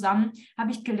alles zusammen,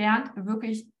 habe ich gelernt,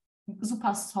 wirklich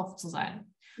super soft zu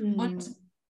sein. Und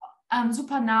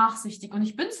super nachsichtig. Und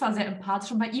ich bin zwar sehr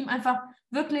empathisch und bei ihm einfach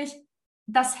wirklich,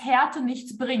 dass Härte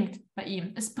nichts bringt bei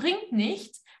ihm. Es bringt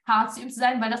nichts, hart zu ihm zu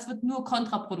sein, weil das wird nur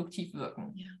kontraproduktiv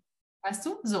wirken. Ja. Weißt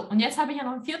du? So, und jetzt habe ich ja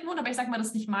noch einen 4. Hund, aber ich sage mal, das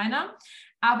ist nicht meiner.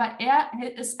 Aber er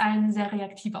ist ein sehr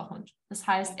reaktiver Hund. Das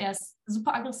heißt, er ist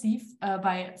super aggressiv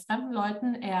bei fremden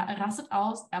Leuten. Er rastet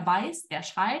aus, er beißt, er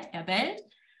schreit, er bellt.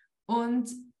 Und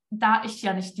da ich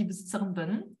ja nicht die Besitzerin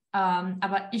bin,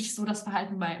 aber ich so das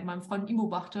Verhalten bei meinem Freund ihm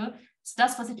beobachte, ist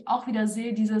das, was ich auch wieder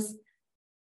sehe, dieses,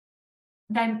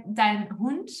 dein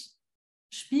Hund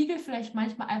spiegelt vielleicht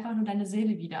manchmal einfach nur deine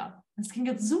Seele wider. Das klingt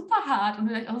jetzt super hart und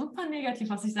vielleicht auch super negativ,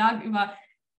 was ich sage über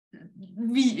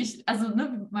wie ich, also ne,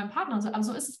 mit meinem Partner und so, aber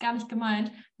so ist es gar nicht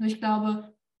gemeint. Nur ich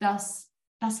glaube, dass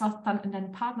das, was dann in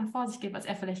deinem Partner vor sich geht, was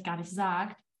er vielleicht gar nicht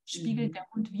sagt, spiegelt der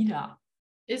Hund wider.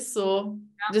 Ist so.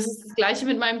 Ja. Das ist das Gleiche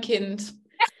mit meinem Kind.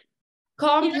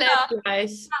 Komplett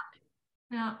gleich.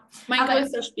 Ja. Mein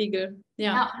größter Spiegel.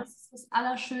 Ja, das ist das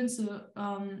Allerschönste,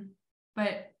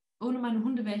 weil ohne meine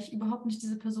Hunde wäre ich überhaupt nicht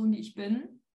diese Person, die ich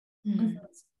bin. Und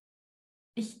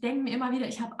ich denke mir immer wieder,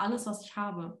 ich habe alles, was ich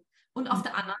habe. Und auf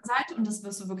der anderen Seite, und das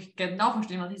wirst du wirklich genau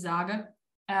verstehen, was ich sage,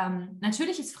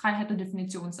 natürlich ist Freiheit eine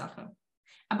Definitionssache.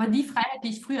 Aber die Freiheit, die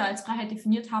ich früher als Freiheit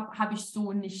definiert habe, habe ich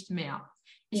so nicht mehr.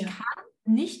 Ich kann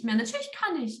nicht mehr, natürlich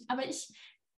kann ich, aber ich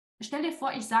stell dir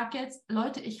vor, ich sage jetzt,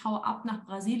 Leute, ich haue ab nach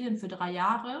Brasilien für 3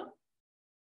 Jahre.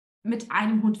 Mit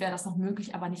einem Hund wäre das noch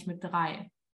möglich, aber nicht mit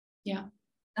 3. Ja.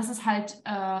 Das ist halt,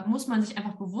 muss man sich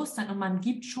einfach bewusst sein und man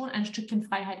gibt schon ein Stückchen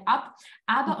Freiheit ab.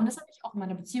 Aber, und das habe ich auch in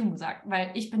meiner Beziehung gesagt,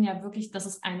 weil ich bin ja wirklich, das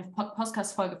ist eine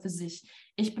Podcast-Folge für sich,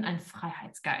 ich bin ein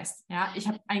Freiheitsgeist. Ja? Ich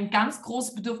habe ein ganz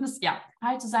großes Bedürfnis,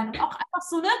 frei zu sein und auch einfach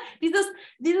so, ne,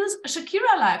 dieses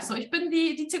Shakira-Life. So. Ich bin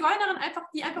die Zigeunerin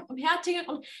einfach, die einfach umhertingelt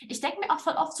und ich denke mir auch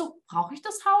voll oft so, brauche ich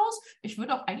das Haus? Ich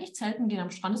würde auch eigentlich zelten gehen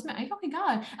am Strand, ist mir eigentlich auch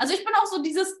egal. Also ich bin auch so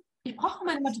ich brauche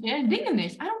meine materiellen Dinge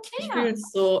nicht. I don't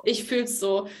care. Ich fühl's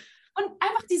so. Und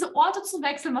einfach diese Orte zu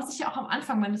wechseln, was ich ja auch am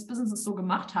Anfang meines Businesses so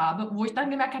gemacht habe, wo ich dann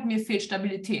gemerkt habe, mir fehlt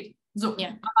Stabilität. So,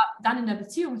 aber dann in der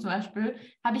Beziehung zum Beispiel,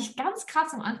 habe ich ganz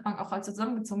krass am Anfang, auch als wir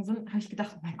zusammengezogen sind, habe ich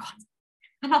gedacht, oh mein Gott, ich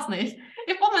kann das nicht.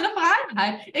 Ich brauche meine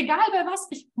Freiheit. Egal bei was,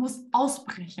 ich muss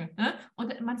ausbrechen. Ne?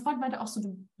 Und mein Freund meinte auch so,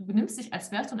 du benimmst dich,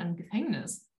 als wärst du in einem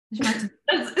Gefängnis. Ich meinte,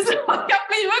 ich habe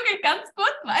mich wirklich ganz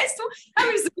gut, weißt du,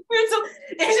 habe mich so gefühlt, so,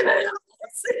 ich will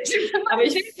raus. Aber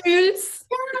ich fühl's.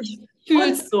 Ich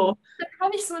fühl's so. Dann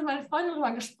habe ich so mit meiner Freundin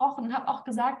darüber gesprochen und habe auch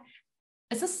gesagt,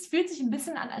 es fühlt sich ein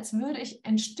bisschen an, als würde ich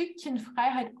ein Stückchen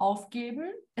Freiheit aufgeben.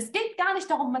 Es geht gar nicht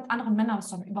darum, mit anderen Männern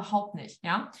zu haben, überhaupt nicht,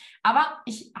 ja. Aber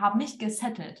ich habe mich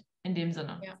gesettelt in dem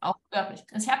Sinne, auch wörtlich.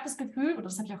 Also ich habe das Gefühl, oder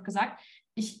das habe ich auch gesagt,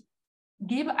 ich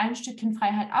gebe ein Stückchen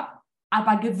Freiheit ab,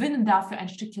 aber gewinnen dafür ein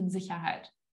Stückchen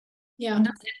Sicherheit. Ja. Und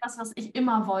das ist etwas, was ich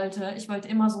immer wollte. Ich wollte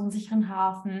immer so einen sicheren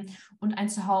Hafen und ein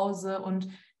Zuhause und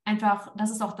einfach,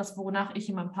 das ist auch das, wonach ich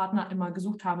in meinem Partner immer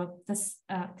gesucht habe. Das,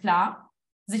 klar,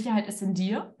 Sicherheit ist in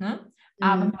dir, ne?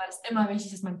 Aber mir war es immer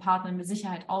wichtig, dass mein Partner mir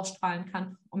Sicherheit ausstrahlen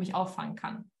kann und mich auffangen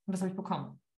kann. Und das habe ich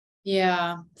bekommen.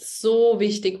 Ja, so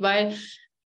wichtig, weil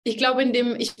ich glaube,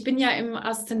 ich bin ja im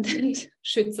Aszendent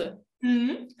Schütze.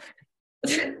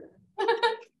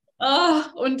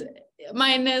 Und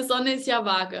meine Sonne ist ja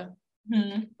Waage.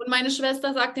 Und meine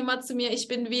Schwester sagt immer zu mir, ich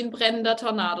bin wie ein brennender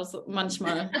Tornado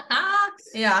manchmal.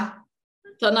 Ja.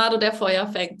 Tornado, der Feuer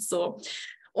fängt, so.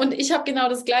 Und ich habe genau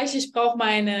das Gleiche. Ich brauche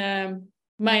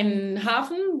meinen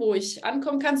Hafen, wo ich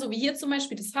ankommen kann, so wie hier zum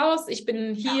Beispiel das Haus. Ich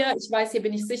bin hier, ich weiß, hier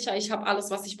bin ich sicher, ich habe alles,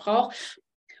 was ich brauche.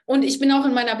 Und ich bin auch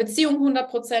in meiner Beziehung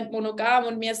 100% monogam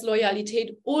und mir ist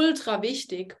Loyalität ultra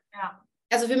wichtig. Ja.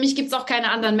 Also für mich gibt es auch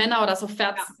keine anderen Männer oder so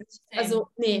fertig. Ja, also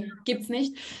nee, gibt es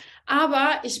nicht.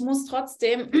 Aber ich muss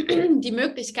trotzdem die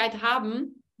Möglichkeit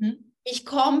haben, mich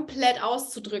komplett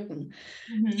auszudrücken.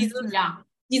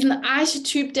 diesen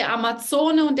Archetyp der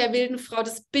Amazone und der wilden Frau,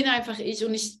 das bin einfach ich.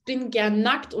 Und ich bin gern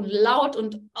nackt und laut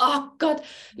und, oh Gott,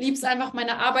 lieb's einfach,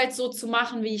 meine Arbeit so zu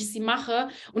machen, wie ich sie mache.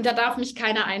 Und da darf mich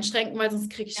keiner einschränken, weil sonst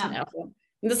kriege ich einen Ärger.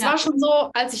 Und das war schon so,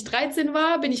 als ich 13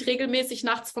 war, bin ich regelmäßig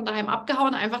nachts von daheim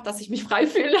abgehauen, einfach, dass ich mich frei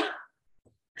fühle.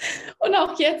 Und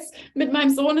auch jetzt mit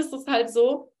meinem Sohn ist es halt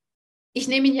so, ich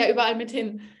nehme ihn ja überall mit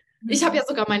hin. Ich habe ja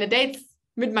sogar meine Dates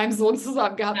mit meinem Sohn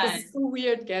zusammen gehabt. Das ist so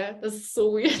weird, gell? Das ist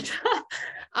so weird.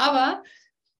 Aber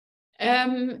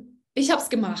ich habe es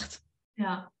gemacht.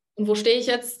 Ja. Und wo stehe ich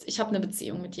jetzt? Ich habe eine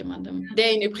Beziehung mit jemandem,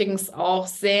 der ihn übrigens auch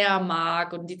sehr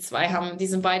mag. Und die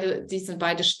sind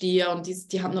beide Stier und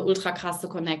die haben eine ultra krasse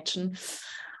Connection.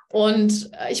 Und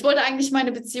ich wollte eigentlich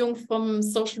meine Beziehung vom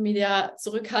Social Media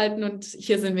zurückhalten und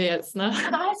hier sind wir jetzt, ne?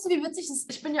 Aber weißt du, wie witzig das ist?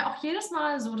 Ich bin ja auch jedes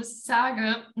Mal so, dass ich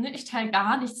sage, ne, ich teile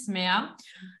gar nichts mehr.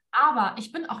 Aber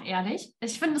ich bin auch ehrlich,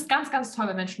 ich finde es ganz, ganz toll,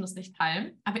 wenn Menschen das nicht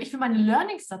teilen. Aber ich will meine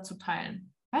Learnings dazu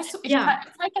teilen. Weißt du, ich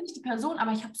zeige ja nicht die Person,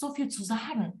 aber ich habe so viel zu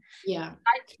sagen. Ja.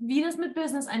 Wie das mit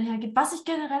Business einhergeht, was ich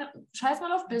generell, scheiß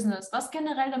mal auf Business, was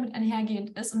generell damit einhergehend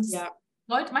ist.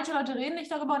 Und manche Leute reden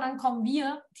nicht darüber und dann kommen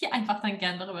wir, die einfach dann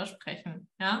gerne darüber sprechen.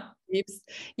 Ja,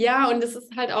 ja, und es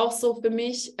ist halt auch so für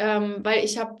mich, weil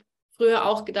ich habe früher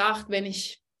auch gedacht, wenn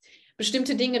ich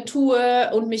bestimmte Dinge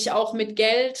tue und mich auch mit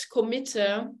Geld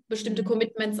committe, bestimmte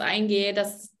Commitments eingehe,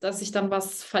 dass ich dann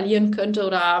was verlieren könnte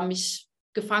oder mich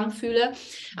gefangen fühle.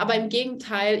 Aber im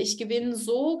Gegenteil, ich gewinne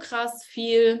so krass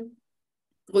viel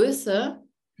Größe.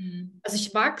 Also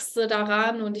ich wachse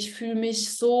daran und ich fühle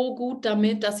mich so gut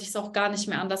damit, dass ich es auch gar nicht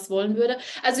mehr anders wollen würde.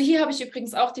 Also hier habe ich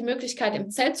übrigens auch die Möglichkeit, im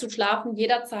Zelt zu schlafen,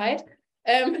 jederzeit.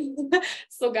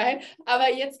 So geil.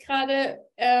 Aber jetzt gerade,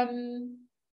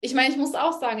 ich meine, ich muss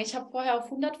auch sagen, ich habe vorher auf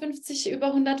über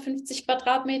 150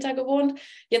 Quadratmeter gewohnt.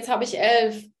 Jetzt habe ich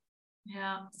 11.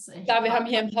 Ja, das ist echt Klar, wir haben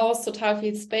hier im Haus total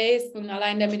viel Space und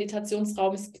allein der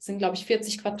Meditationsraum sind, glaube ich,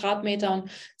 40 Quadratmeter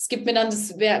und es gibt mir dann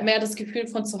mehr das Gefühl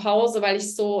von zu Hause, weil ich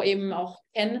es so eben auch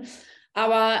kenne.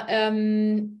 Aber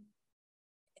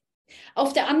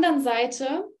auf der anderen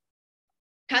Seite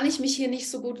kann ich mich hier nicht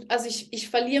so gut, also ich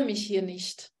verliere mich hier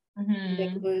nicht in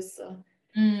der Größe.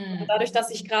 Und dadurch,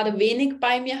 dass ich gerade wenig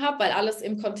bei mir habe, weil alles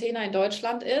im Container in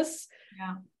Deutschland ist,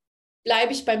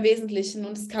 bleibe ich beim Wesentlichen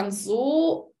und es kann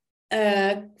so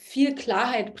viel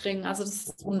Klarheit bringen. Also das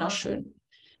ist wunderschön.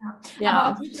 Ja.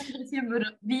 Aber was mich interessieren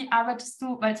würde, wie arbeitest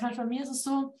du, weil zum Beispiel bei mir ist es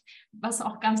so, was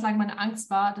auch ganz lange meine Angst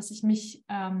war, dass ich mich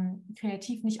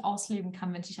kreativ nicht ausleben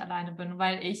kann, wenn ich alleine bin,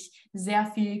 weil ich sehr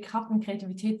viel Kraft und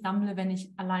Kreativität sammle, wenn ich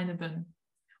alleine bin.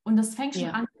 Und das fängt schon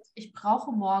an, ich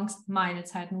brauche morgens meine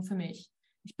Zeit nur für mich.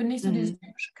 Ich bin nicht so dieses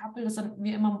typische Couple, dass dann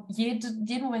wir immer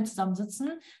jeden Moment zusammen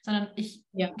sitzen, sondern ich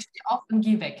stehe auf und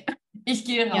gehe weg. Ich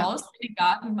gehe raus in den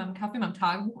Garten mit meinem Kaffee, meinem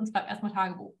Tagebuch und schreibe erstmal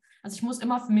Tagebuch. Also ich muss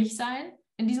immer für mich sein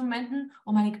in diesen Momenten,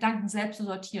 um meine Gedanken selbst zu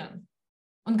sortieren.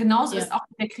 Und genauso ist auch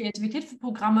mit der Kreativität für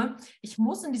Programme. Ich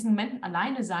muss in diesen Momenten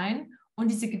alleine sein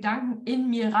und diese Gedanken in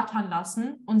mir rattern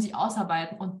lassen und sie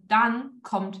ausarbeiten. Und dann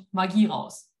kommt Magie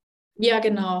raus. Ja,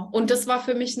 genau. Und das war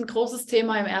für mich ein großes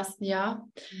Thema im ersten Jahr.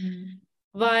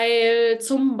 Weil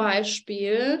zum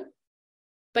Beispiel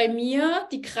bei mir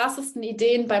die krassesten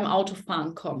Ideen beim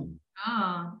Autofahren kommen.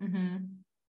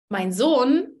 Mein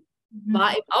Sohn war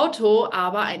im Auto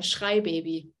aber ein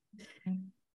Schreibaby.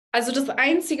 Also das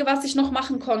Einzige, was ich noch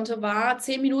machen konnte, war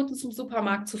 10 Minuten zum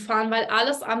Supermarkt zu fahren, weil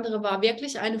alles andere war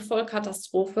wirklich eine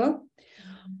Vollkatastrophe.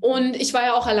 Und ich war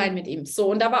ja auch allein mit ihm. So,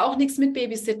 und da war auch nichts mit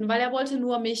Babysitten, weil er wollte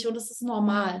nur mich und das ist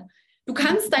normal. Du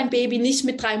kannst dein Baby nicht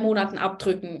mit 3 Monaten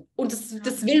abdrücken und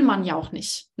das will man ja auch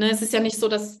nicht. Ne? Es ist ja nicht so,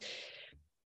 dass,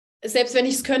 selbst wenn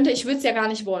ich es könnte, ich würde es ja gar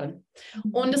nicht wollen.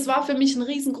 Und es war für mich ein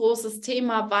riesengroßes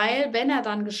Thema, weil, wenn er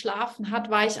dann geschlafen hat,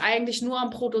 war ich eigentlich nur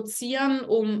am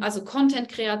Produzieren, also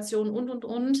Content-Kreation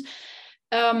und.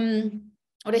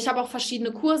 Oder ich habe auch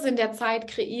verschiedene Kurse in der Zeit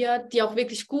kreiert, die auch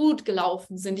wirklich gut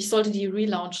gelaufen sind. Ich sollte die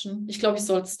relaunchen. Ich glaube, ich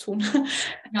soll es tun.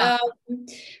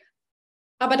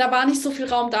 Aber da war nicht so viel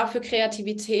Raum da für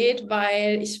Kreativität,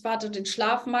 weil ich hatte den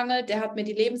Schlafmangel, der hat mir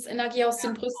die Lebensenergie aus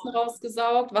den Brüsten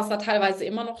rausgesaugt, was er teilweise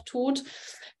immer noch tut.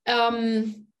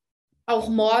 Auch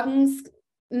morgens,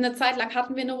 eine Zeit lang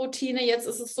hatten wir eine Routine, jetzt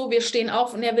ist es so, wir stehen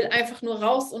auf und er will einfach nur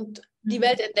raus und die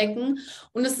Welt entdecken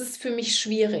und es ist für mich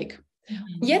schwierig.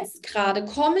 Jetzt gerade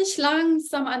komme ich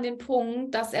langsam an den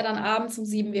Punkt, dass er dann abends um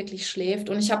 7 wirklich schläft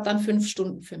und ich habe dann 5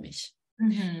 Stunden für mich.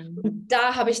 Und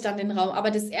da habe ich dann den Raum. Aber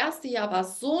das erste Jahr war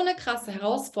so eine krasse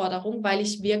Herausforderung, weil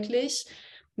ich wirklich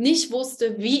nicht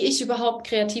wusste, wie ich überhaupt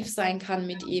kreativ sein kann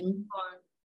mit ihm.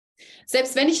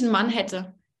 Selbst wenn ich einen Mann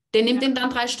hätte, der nimmt den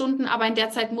dann 3 Stunden, aber in der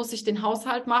Zeit muss ich den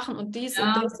Haushalt machen und dies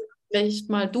und das,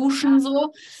 vielleicht mal duschen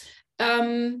so.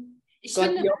 Ich Gott,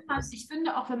 finde, wie ich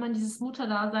finde auch, wenn man dieses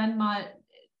Mutterdasein mal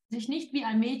sich nicht wie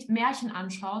ein Märchen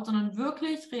anschaut, sondern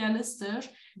wirklich realistisch,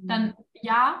 dann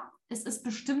ja, es ist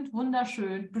bestimmt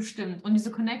wunderschön, bestimmt. Und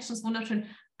diese Connection ist wunderschön,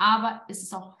 aber es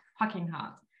ist auch fucking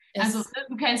hart. Also,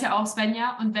 du kennst ja auch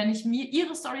Svenja, und wenn ich mir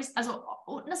ihre Stories, also,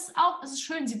 und das ist auch, es ist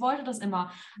schön, sie wollte das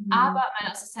immer, aber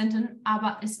meine Assistentin,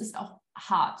 aber es ist auch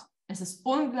hart. Es ist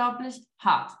unglaublich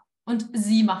hart. Und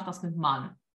sie macht das mit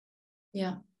Mann.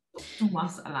 Ja. Du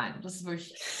machst es allein. Das ist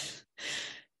wirklich.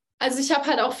 Also ich habe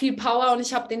halt auch viel Power und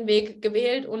ich habe den Weg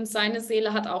gewählt und seine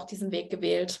Seele hat auch diesen Weg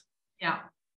gewählt. Ja.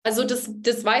 Also das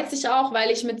weiß ich auch, weil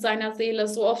ich mit seiner Seele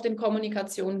so oft in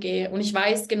Kommunikation gehe und ich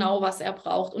weiß genau, was er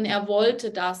braucht. Und er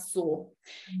wollte das so.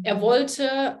 Er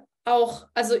wollte auch,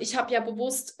 also ich habe ja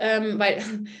bewusst, weil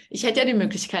ich hätte ja die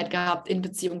Möglichkeit gehabt, in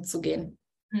Beziehung zu gehen.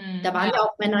 Da waren ja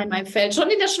auch Männer in meinem Feld, schon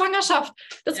in der Schwangerschaft.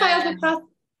 Das war ja so krass.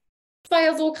 Das war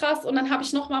ja so krass. Und dann habe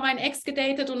ich nochmal meinen Ex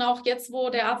gedatet und auch jetzt, wo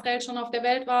der Azrael schon auf der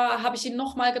Welt war, habe ich ihn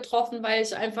nochmal getroffen, weil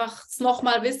ich einfach es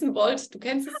nochmal wissen wollte. Du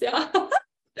kennst es ja.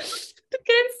 Du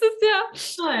kennst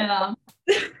es ja. Oh ja.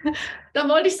 Da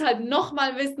wollte ich es halt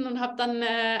nochmal wissen und habe dann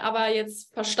aber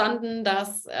jetzt verstanden,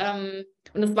 dass,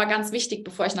 und das war ganz wichtig,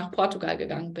 bevor ich nach Portugal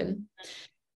gegangen bin,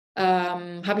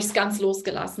 habe ich es ganz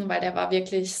losgelassen, weil der war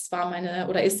wirklich, es war meine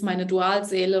oder ist meine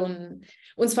Dualseele und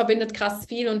uns verbindet krass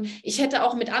viel. Und ich hätte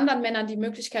auch mit anderen Männern die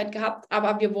Möglichkeit gehabt,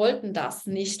 aber wir wollten das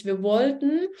nicht. Wir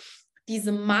wollten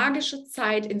diese magische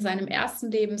Zeit in seinem ersten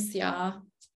Lebensjahr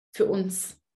für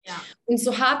uns. Ja. Und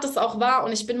so hart das auch war,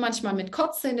 und ich bin manchmal mit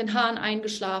Kotze in den Haaren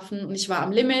eingeschlafen und ich war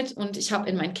am Limit und ich habe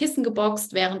in mein Kissen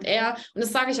geboxt, während er, und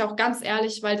das sage ich auch ganz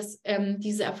ehrlich, weil das,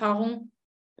 diese Erfahrung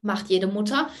macht jede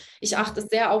Mutter. Ich achte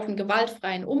sehr auf einen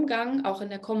gewaltfreien Umgang, auch in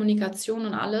der Kommunikation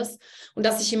und alles, und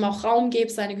dass ich ihm auch Raum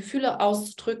gebe, seine Gefühle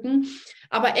auszudrücken.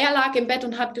 Aber er lag im Bett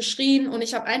und hat geschrien und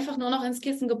ich habe einfach nur noch ins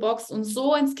Kissen geboxt und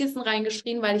so ins Kissen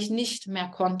reingeschrien, weil ich nicht mehr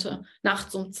konnte,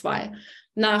 nachts um 2,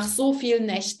 nach so vielen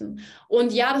Nächten.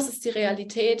 Und ja, das ist die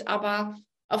Realität, aber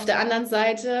auf der anderen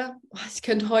Seite, ich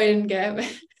könnte heulen, gell?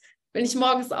 Wenn ich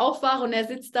morgens aufwache und er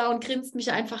sitzt da und grinst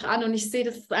mich einfach an und ich sehe,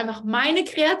 das ist einfach meine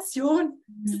Kreation.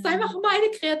 Das ist einfach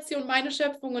meine Kreation, meine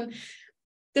Schöpfung. Und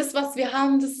das, was wir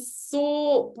haben, das ist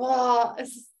so, boah,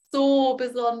 es ist so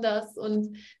besonders.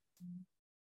 Und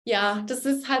ja, das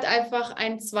ist halt einfach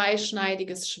ein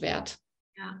zweischneidiges Schwert.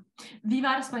 Ja. Wie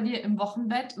war das bei dir im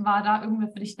Wochenbett? War da irgendwer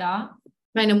für dich da?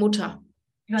 Meine Mutter.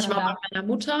 Wie war Ich da war da? bei meiner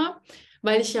Mutter,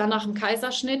 weil ich ja nach dem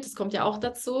Kaiserschnitt, das kommt ja auch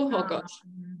dazu, oh Gott,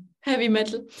 Heavy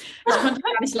Metal, ich konnte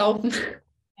gar nicht laufen.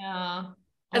 Ja.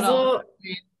 Oder Also auch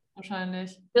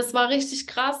wahrscheinlich. das war richtig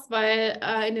krass, weil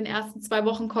in den ersten 2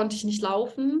 Wochen konnte ich nicht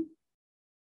laufen.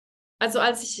 Also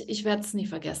als ich werde es nie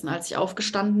vergessen, als ich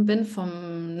aufgestanden bin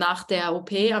nach der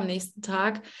OP am nächsten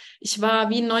Tag, ich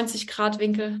war wie ein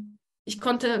 90-Grad-Winkel. Ich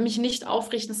konnte mich nicht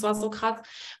aufrichten, es war so krass.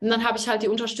 Und dann habe ich halt die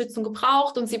Unterstützung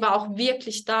gebraucht und sie war auch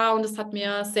wirklich da und es hat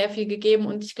mir sehr viel gegeben.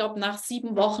 Und ich glaube, nach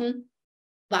 7 Wochen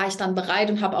war ich dann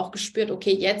bereit und habe auch gespürt,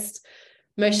 okay, jetzt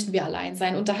möchten wir allein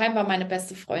sein. Und daheim war meine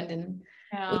beste Freundin.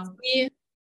 Ja.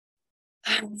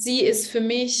 Und sie ist für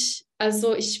mich,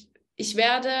 also ich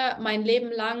werde mein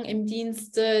Leben lang im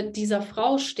Dienste dieser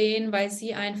Frau stehen, weil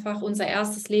sie einfach unser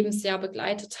erstes Lebensjahr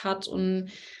begleitet hat und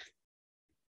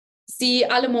sie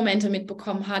alle Momente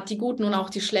mitbekommen hat, die guten und auch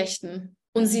die schlechten.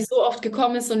 Und sie so oft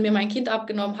gekommen ist und mir mein Kind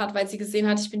abgenommen hat, weil sie gesehen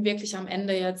hat, ich bin wirklich am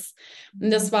Ende jetzt.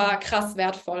 Und das war krass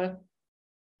wertvoll.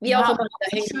 Wie auch immer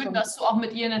es ist schön, dass du auch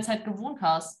mit ihr in der Zeit gewohnt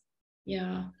hast.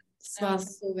 Ja, das war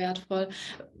so wertvoll.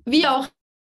 Wie auch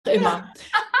immer.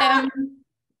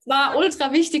 Es war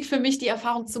ultra wichtig für mich, die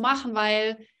Erfahrung zu machen,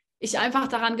 weil ich einfach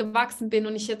daran gewachsen bin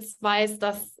und ich jetzt weiß,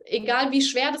 dass egal wie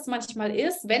schwer das manchmal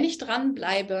ist, wenn ich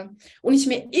dranbleibe und ich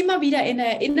mir immer wieder in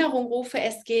Erinnerung rufe,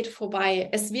 es geht vorbei,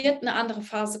 es wird eine andere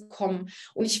Phase kommen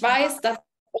und ich weiß, dass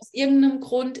aus irgendeinem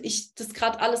Grund ich das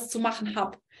gerade alles zu machen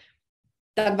habe,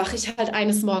 dann wache ich halt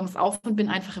eines Morgens auf und bin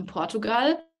einfach in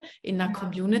Portugal in einer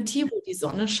Community, wo die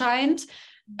Sonne scheint,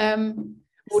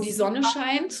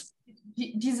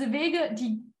 Diese Wege,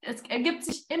 es ergibt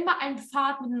sich immer ein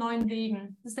Pfad mit neuen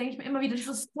Wegen. Das denke ich mir immer wieder. Das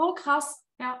ist so krass.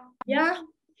 Ja,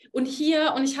 und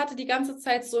ich hatte die ganze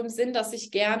Zeit so im Sinn, dass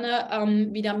ich gerne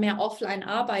wieder mehr offline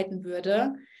arbeiten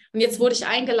würde. Und jetzt wurde ich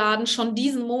eingeladen, schon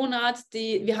diesen Monat,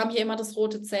 wir haben hier immer das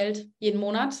rote Zelt, jeden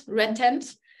Monat, Red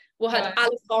Tent, wo halt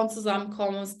alle Frauen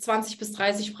zusammenkommen, 20 bis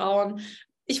 30 Frauen.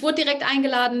 Ich wurde direkt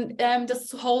eingeladen, das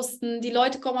zu hosten. Die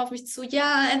Leute kommen auf mich zu,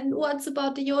 ja, and what's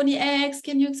about the yoni eggs?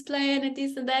 Can you explain and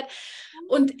this and that?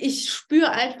 Und ich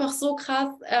spüre einfach so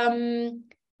krass,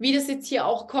 wie das jetzt hier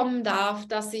auch kommen darf,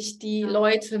 dass ich die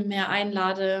Leute mehr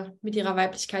einlade, mit ihrer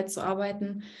Weiblichkeit zu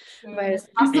arbeiten. Schön. Weil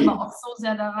Das passt aber auch so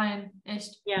sehr da rein.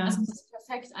 Echt. ja, Also das ist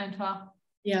perfekt einfach.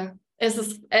 ja, es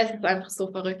ist einfach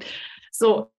so verrückt.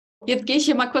 So, jetzt gehe ich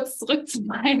hier mal kurz zurück zu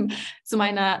meinen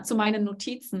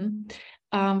Notizen,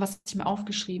 was ich mir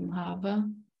aufgeschrieben habe.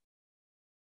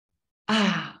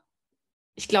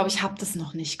 Ich glaube, ich habe das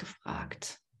noch nicht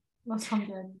gefragt. Was kommt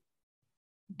denn?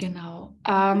 Genau.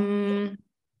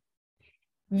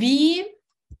 Wie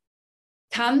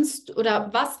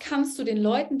was kannst du den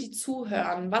Leuten, die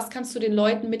zuhören, was kannst du den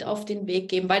Leuten mit auf den Weg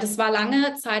geben? Weil das war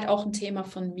lange Zeit auch ein Thema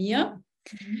von mir.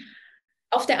 Mhm.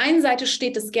 Auf der einen Seite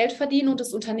steht das Geld verdienen und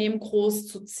das Unternehmen groß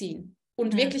zu ziehen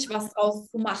und wirklich was draus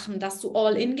zu machen, dass du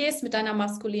all in gehst mit deiner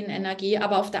maskulinen Energie.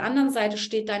 Aber auf der anderen Seite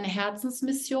steht deine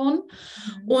Herzensmission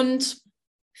und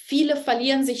viele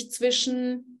verlieren sich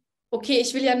zwischen, okay,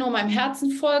 ich will ja nur meinem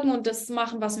Herzen folgen und das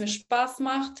machen, was mir Spaß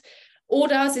macht,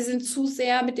 oder sie sind zu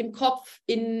sehr mit dem Kopf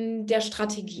in der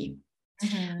Strategie.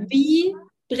 Wie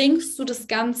bringst du das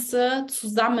Ganze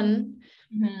zusammen,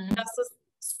 dass es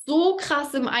so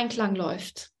krass im Einklang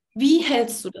läuft? Wie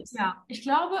hältst du das? Ja, ich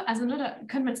glaube, also nur da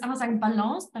können wir jetzt einmal sagen,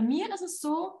 Balance. Bei mir ist es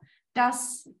so,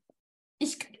 dass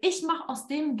ich mache aus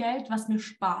dem Geld, was mir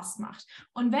Spaß macht.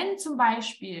 Und wenn zum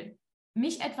Beispiel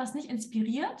mich etwas nicht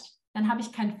inspiriert, dann habe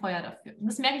ich kein Feuer dafür. Und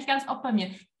das merke ich ganz oft bei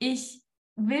mir.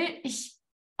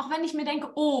 Auch wenn ich mir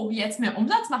denke, oh, jetzt mehr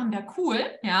Umsatz machen wäre cool,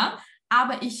 ja,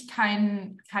 aber ich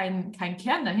keinen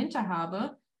Kern dahinter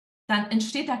habe, dann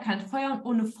entsteht da kein Feuer und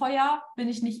ohne Feuer bin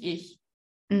ich nicht ich.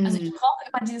 Also ich brauche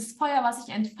immer dieses Feuer, was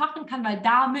ich entfachen kann, weil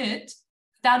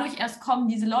dadurch erst kommen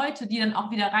diese Leute, die dann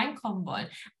auch wieder reinkommen wollen.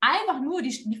 Einfach nur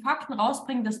die Fakten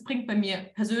rausbringen, das bringt bei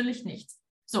mir persönlich nichts.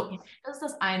 So, das ist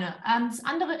das eine. Das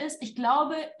andere ist, ich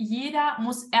glaube, jeder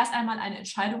muss erst einmal eine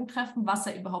Entscheidung treffen, was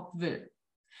er überhaupt will.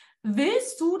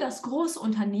 Willst du das große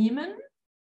Unternehmen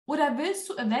oder willst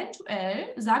du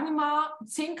eventuell, sagen wir mal,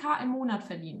 10.000 im Monat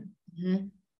verdienen?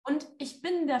 Und ich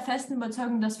bin der festen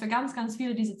Überzeugung, dass für ganz, ganz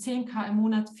viele diese 10.000 im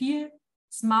Monat viel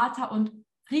smarter und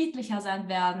friedlicher sein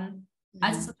werden,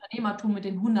 als das Unternehmertum mit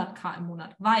den 100.000 im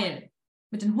Monat. Weil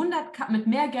mit den 100.000, mit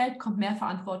mehr Geld kommt mehr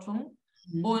Verantwortung.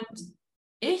 Und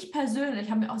ich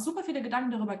persönlich habe mir auch super viele Gedanken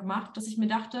darüber gemacht, dass ich mir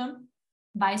dachte,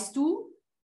 weißt du,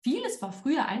 vieles war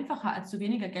früher einfacher, als du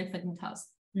weniger Geld verdient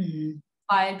hast.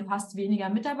 Weil du hast weniger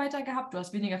Mitarbeiter gehabt, du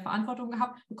hast weniger Verantwortung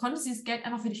gehabt, du konntest dieses Geld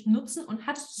einfach für dich nutzen und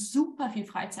hattest super viel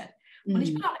Freizeit. Und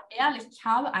ich bin auch ehrlich, ich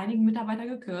habe einige Mitarbeiter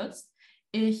gekürzt.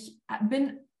 Ich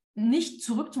bin nicht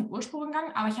zurück zum Ursprung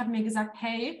gegangen, aber ich habe mir gesagt,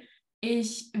 hey,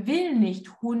 ich will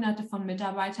nicht hunderte von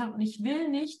Mitarbeitern und ich will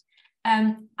nicht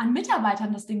an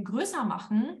Mitarbeitern das Ding größer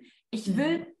machen. Ich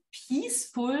will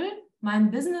peaceful mein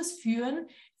Business führen,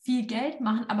 viel Geld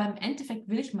machen, aber im Endeffekt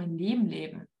will ich mein Leben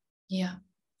leben. Ja.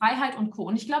 Freiheit und Co.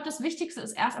 Und ich glaube, das Wichtigste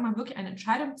ist erst einmal wirklich eine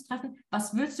Entscheidung zu treffen,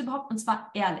 was willst du überhaupt, und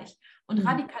zwar ehrlich. Und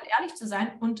radikal ehrlich zu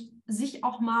sein und sich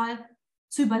auch mal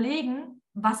zu überlegen,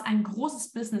 was ein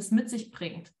großes Business mit sich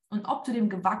bringt und ob du dem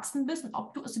gewachsen bist und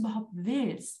ob du es überhaupt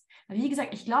willst. Weil wie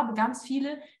gesagt, ich glaube, ganz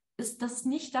viele das ist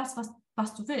nicht das,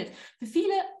 was du willst. Für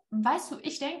viele, weißt du,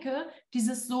 ich denke,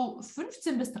 dieses so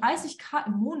 15 bis 30.000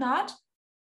 im Monat,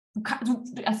 du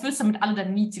erfüllst damit alle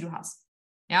deine Needs, die du hast.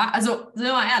 Ja, also sind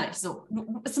wir mal ehrlich, so,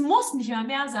 es muss nicht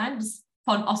mehr sein, das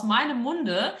aus meinem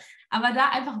Munde, aber da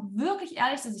einfach wirklich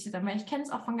ehrlich zu sich sein, weil ich kenne es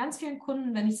auch von ganz vielen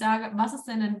Kunden, wenn ich sage, was ist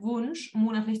denn dein Wunsch,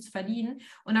 monatlich zu verdienen,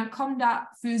 und dann kommen da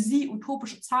für sie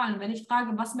utopische Zahlen. Wenn ich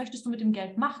frage, was möchtest du mit dem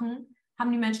Geld machen,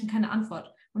 haben die Menschen keine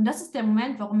Antwort. Und das ist der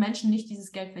Moment, warum Menschen nicht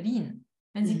dieses Geld verdienen.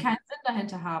 Wenn sie keinen Sinn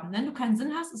dahinter haben. Wenn du keinen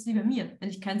Sinn hast, ist es wie bei mir. Wenn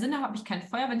ich keinen Sinn habe, habe ich kein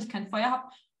Feuer. Wenn ich kein Feuer habe,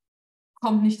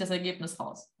 kommt nicht das Ergebnis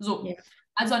raus. So. Yeah.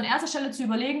 Also an erster Stelle zu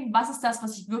überlegen, was ist das,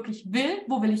 was ich wirklich will?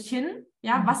 Wo will ich hin?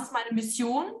 Ja, was ist meine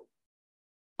Mission?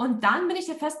 Und dann bin ich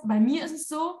der festen, bei mir ist es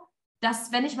so,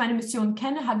 dass wenn ich meine Mission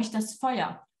kenne, habe ich das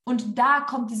Feuer. Und da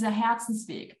kommt dieser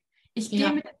Herzensweg. Ich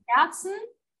gehe mit dem Herzen,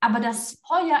 aber das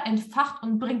Feuer entfacht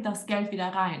und bringt das Geld wieder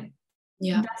rein.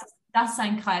 Ja. Und das ist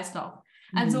ein Kreislauf.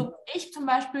 Also ich zum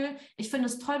Beispiel, ich finde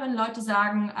es toll, wenn Leute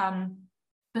sagen,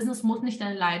 Business muss nicht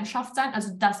deine Leidenschaft sein,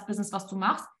 also das Business, was du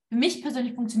machst. Für mich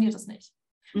persönlich funktioniert das nicht.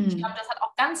 Ich glaube, das hat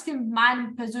auch ganz viel mit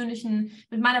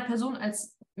meiner Person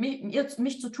als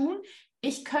mich zu tun.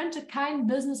 Ich könnte kein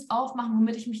Business aufmachen,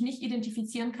 womit ich mich nicht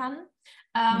identifizieren kann,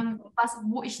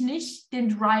 wo ich nicht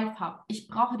den Drive habe. Ich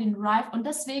brauche den Drive, und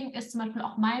deswegen ist zum Beispiel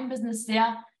auch mein Business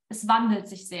es wandelt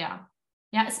sich sehr.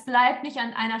 Ja, es bleibt nicht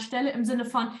an einer Stelle im Sinne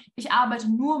von, ich arbeite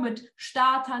nur mit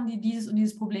Startern, die dieses und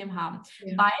dieses Problem haben.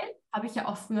 Ja. Weil, habe ich ja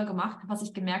auch früher gemacht, was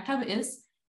ich gemerkt habe, ist,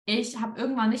 ich habe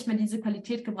irgendwann nicht mehr diese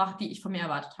Qualität gebracht, die ich von mir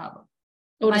erwartet habe.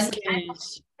 Oh, das kenne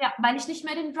ich. Weil ich nicht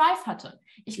mehr den Drive hatte.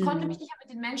 Ich konnte mich Mhm. nicht mehr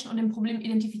mit den Menschen und dem Problem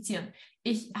identifizieren.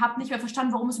 Ich habe nicht mehr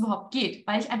verstanden, worum es überhaupt geht,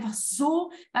 weil ich einfach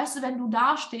so, weißt du, wenn du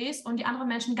da stehst und die anderen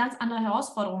Menschen ganz andere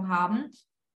Herausforderungen haben,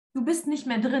 du bist nicht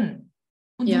mehr drin.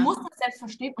 Und du Ja, musst das selbst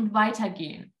verstehen und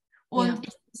weitergehen. ja, Und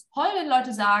ich finde es toll, wenn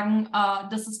Leute sagen,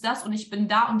 das ist das und ich bin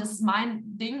da und das ist mein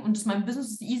Ding und das ist mein Business,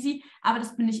 das ist easy, aber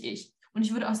das bin nicht ich. Und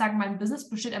ich würde auch sagen, mein Business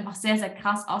besteht einfach sehr, sehr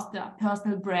krass aus der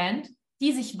Personal Brand,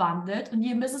 die sich wandelt und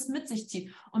die ein Business mit sich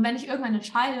zieht. Und wenn ich irgendwann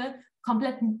entscheide,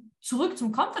 komplett zurück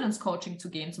zum Confidence Coaching zu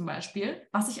gehen zum Beispiel,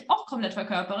 was ich auch komplett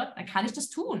verkörpere, dann kann ich das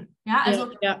tun. Ja, ja,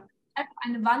 also ja, einfach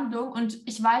eine Wandlung und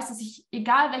ich weiß, dass ich,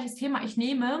 egal welches Thema ich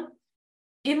nehme,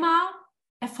 immer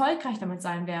erfolgreich damit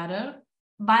sein werde,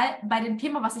 weil bei dem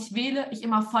Thema, was ich wähle, ich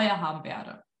immer Feuer haben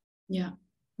werde. ja,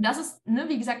 Und das ist, ne,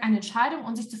 wie gesagt, eine Entscheidung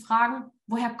und sich zu fragen,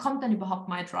 woher kommt denn überhaupt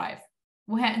mein Drive?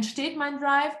 Woher entsteht mein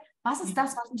Drive? Was ist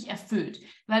das, was mich erfüllt?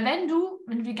 Weil wenn du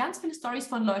dir ganz viele Stories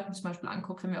von Leuten zum Beispiel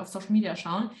anguckst, wenn wir auf Social Media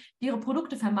schauen, die ihre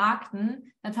Produkte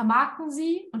vermarkten, dann vermarkten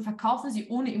sie und verkaufen sie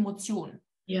ohne Emotionen.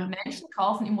 ja, Menschen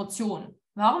kaufen Emotionen.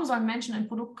 Warum sollen Menschen ein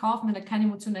Produkt kaufen, wenn da keine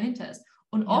Emotion dahinter ist?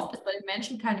 Und ja. oft ist bei den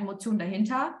Menschen keine Emotion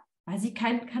dahinter, weil sie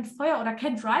kein Feuer oder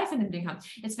kein Drive in dem Ding haben.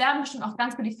 Jetzt werden bestimmt auch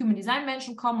ganz viele Human Design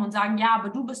Menschen kommen und sagen, ja, aber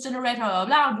du bist Generator, bla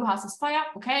bla, und du hast das Feuer,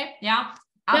 okay, ja.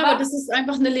 Ja, aber Aber das ist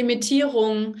einfach eine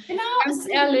Limitierung. genau, es Ganz ist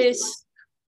ehrlich.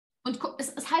 und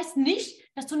es heißt nicht,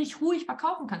 dass du nicht ruhig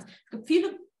verkaufen kannst. Es gibt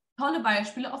viele tolle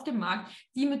Beispiele auf dem Markt,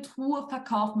 die mit Ruhe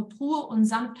verkaufen, mit Ruhe und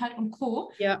Sanftheit und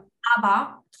Co. Ja,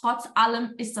 Aber trotz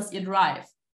allem ist das ihr Drive.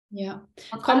 ja,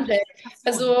 Trotz allem ist komplett. das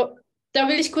Passion. Also da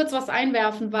will ich kurz was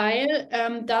einwerfen, weil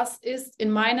das ist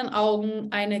in meinen Augen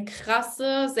eine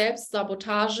krasse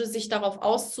Selbstsabotage, sich darauf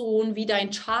auszuruhen, wie dein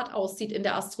Chart aussieht in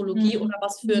der Astrologie oder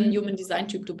was für ein Human Design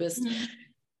Typ du bist.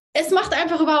 Es macht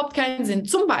einfach überhaupt keinen Sinn.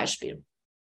 Zum Beispiel,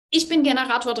 ich bin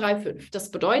Generator 3,5.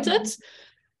 Das bedeutet,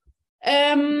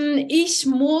 ich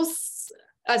muss,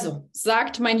 also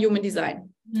sagt mein Human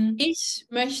Design, ich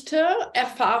möchte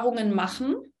Erfahrungen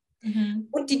machen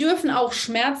und die dürfen auch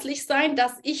schmerzlich sein,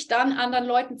 dass ich dann anderen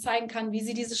Leuten zeigen kann, wie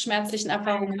sie diese schmerzlichen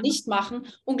Erfahrungen nicht machen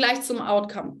und gleich zum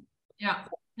Outcome. Ja,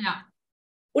 ja.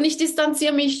 Und ich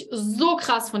distanziere mich so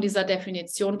krass von dieser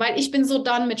Definition, weil ich bin so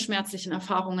dann mit schmerzlichen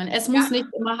Erfahrungen. Es muss nicht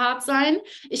immer hart sein.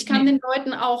 Ich kann den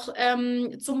Leuten auch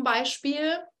zum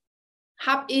Beispiel,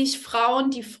 habe ich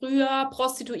Frauen, die früher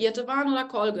Prostituierte waren oder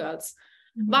Callgirls.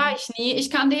 War ich nie.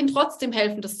 Ich kann denen trotzdem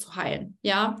helfen, das zu heilen.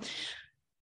 Ja.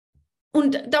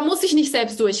 Und da muss ich nicht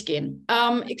selbst durchgehen.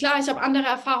 Klar, ich habe andere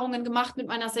Erfahrungen gemacht mit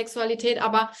meiner Sexualität,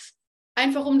 aber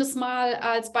einfach um das mal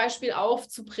als Beispiel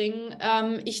aufzubringen,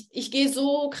 ich gehe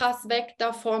so krass weg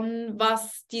davon,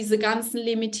 was diese ganzen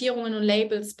Limitierungen und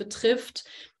Labels betrifft.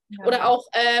 Ja. Oder auch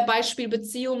Beispiel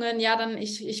Beziehungen, ja, dann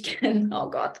ich kenne, oh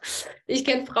Gott, ich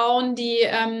kenne Frauen, die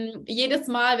jedes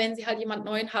Mal, wenn sie halt jemand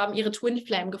Neuen haben, ihre Twin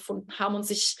Flame gefunden haben und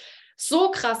sich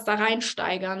so krass da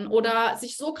reinsteigern oder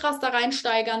sich so krass da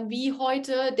reinsteigern, wie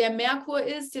heute der Merkur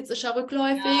ist, jetzt ist er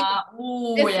rückläufig, Ja,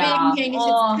 oh deswegen ja. hänge ich jetzt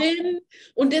Oh. drin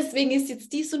und deswegen ist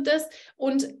jetzt dies und das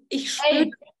und ich spüre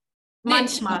Ey,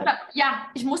 manchmal.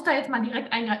 ich muss da jetzt mal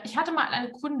direkt eingreifen. Ich hatte mal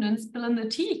eine Kundin, Spillende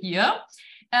Tea hier.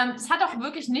 Es hat auch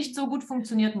wirklich nicht so gut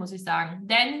funktioniert, muss ich sagen.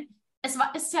 Denn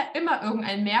ist ja immer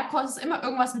irgendein Merkur, es ist immer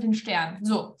irgendwas mit den Sternen.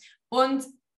 So. Und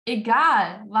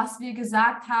egal, was wir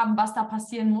gesagt haben, was da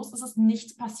passieren muss, ist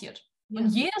nichts passiert. Ja. Und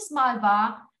jedes Mal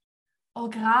war, oh,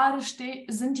 gerade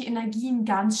sind die Energien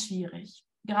ganz schwierig.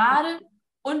 Gerade,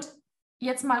 und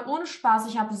jetzt mal ohne Spaß,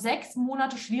 ich habe 6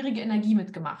 Monate schwierige Energie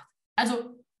mitgemacht.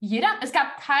 Also es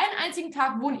gab keinen einzigen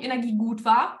Tag, wo die Energie gut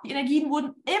war. Die Energien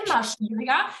wurden immer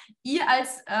schwieriger. Ihr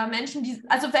als Menschen,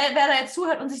 also wer da jetzt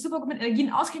zuhört und sich super gut mit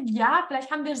Energien auskennt, ja, vielleicht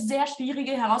haben wir sehr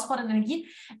schwierige, herausfordernde Energien,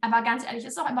 aber ganz ehrlich,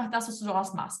 ist auch einfach das, was du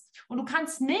daraus machst. Und du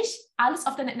kannst nicht alles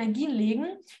auf deine Energien legen.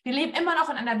 Wir leben immer noch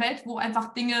in einer Welt, wo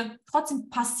einfach Dinge trotzdem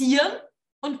passieren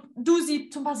und du sie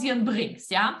zum Passieren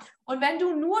bringst, ja. Und wenn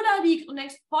du nur da liegst und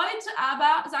denkst, heute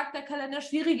aber, sagt der Kalender,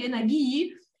 schwierige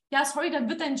Energie, ja, sorry, dann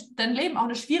wird dein Leben auch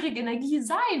eine schwierige Energie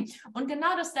sein. Und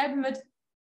genau dasselbe mit,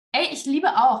 ey, ich liebe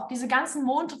auch diese ganzen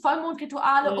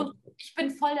Vollmondrituale und ich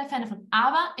bin voll der Fan davon.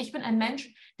 Aber ich bin ein Mensch,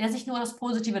 der sich nur das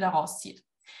Positive daraus zieht.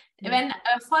 Wenn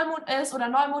Vollmond ist oder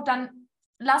Neumond, dann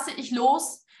lasse ich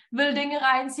los, will Dinge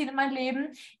reinziehen in mein Leben.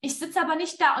 Ich sitze aber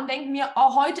nicht da und denke mir,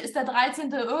 oh, heute ist der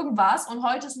 13. irgendwas und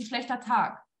heute ist ein schlechter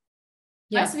Tag.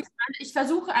 Ja. Weißt du, wie ich meine? Ich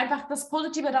versuche einfach das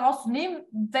Positive daraus zu nehmen,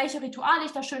 welche Rituale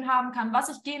ich da schön haben kann, was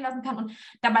ich gehen lassen kann. Und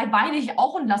dabei weine ich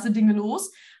auch und lasse Dinge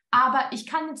los. Aber ich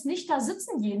kann jetzt nicht da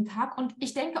sitzen jeden Tag. Und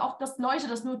ich denke auch, dass Leute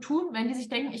das nur tun, wenn die sich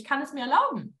denken, ich kann es mir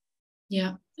erlauben.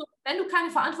 Ja. So, wenn du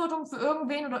keine Verantwortung für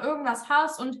irgendwen oder irgendwas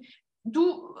hast und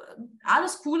du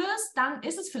alles cool ist, dann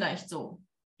ist es vielleicht so.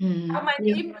 Aber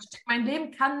mein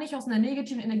Leben kann nicht aus einer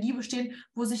negativen Energie bestehen,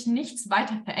 wo sich nichts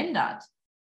weiter verändert.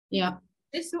 Ja,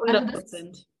 Siehst du?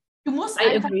 100%. Du musst I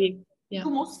einfach, agree. Ja. du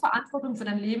musst Verantwortung für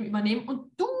dein Leben übernehmen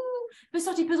und du bist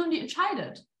doch die Person, die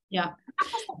entscheidet. Ja.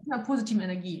 Mach das doch mit einer positiven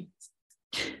Energie.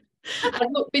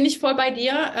 Also bin ich voll bei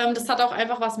dir. Das hat auch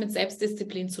einfach was mit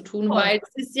Selbstdisziplin zu tun, Voll. weil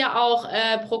es ist ja auch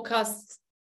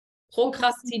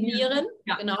Prokrastinieren,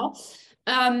 Ja. genau.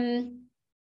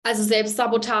 Also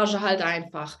Selbstsabotage halt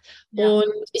einfach. Ja.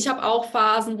 Und ich habe auch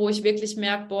Phasen, wo ich wirklich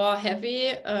merke, boah, heavy,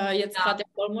 jetzt Ja. gerade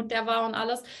der Vollmond, der war und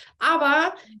alles.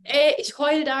 Aber ey, ich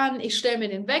heul dann, ich stelle mir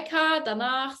den Wecker,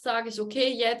 danach sage ich,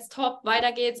 okay, jetzt top,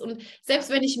 weiter geht's. Und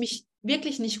selbst wenn ich mich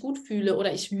wirklich nicht gut fühle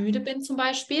oder ich müde bin zum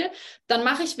Beispiel, dann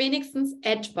mache ich wenigstens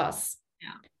etwas.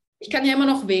 Ja. Ich kann ja immer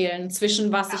noch wählen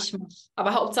zwischen was ich mache.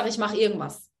 Aber Hauptsache, ich mache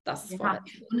irgendwas. Das ist voll.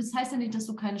 Und es heißt ja nicht, dass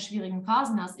du keine schwierigen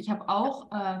Phasen hast. Ich habe auch,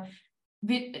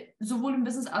 sowohl im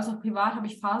Business als auch privat, habe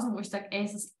ich Phasen, wo ich sage, ey,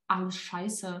 es ist alles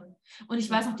scheiße. Und ich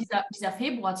weiß noch, dieser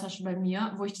Februar zum Beispiel bei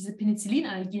mir, wo ich diese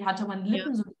Penicillinallergie hatte, meine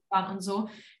Lippen so waren und so,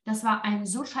 das war ein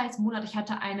so scheiß Monat. Ich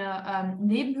hatte eine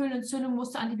Nebenhöhlenentzündung,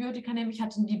 musste Antibiotika nehmen, ich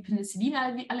hatte die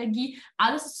Penicillinallergie,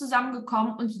 alles ist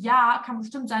zusammengekommen und ja, kann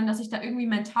bestimmt sein, dass sich da irgendwie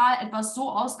mental etwas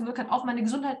so ausgewirkt hat auf meine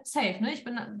Gesundheit, safe, ne? Ich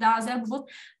bin da sehr bewusst,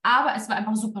 aber es war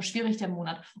einfach super schwierig, der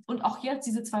Monat. Und auch jetzt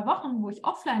diese 2 Wochen, wo ich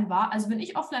offline war, also wenn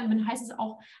ich offline bin, heißt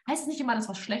es nicht immer, dass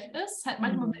was schlecht ist, halt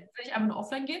manchmal will ich einfach nur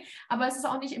offline gehen, aber es ist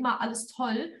auch nicht immer alles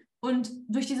toll. Und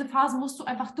durch diese Phase musst du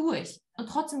einfach durch. Und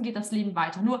trotzdem geht das Leben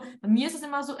weiter. Nur bei mir ist es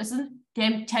immer so, es sind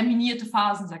terminierte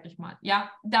Phasen, sag ich mal.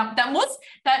 Ja, da muss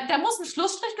ein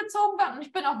Schlussstrich gezogen werden. Und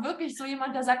ich bin auch wirklich so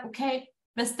jemand, der sagt, okay,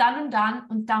 bis dann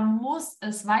und da muss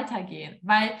es weitergehen.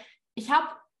 Weil ich habe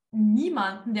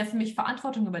niemanden, der für mich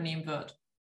Verantwortung übernehmen wird.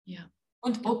 Ja.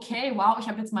 Und okay, wow, ich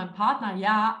habe jetzt meinen Partner,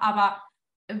 ja, aber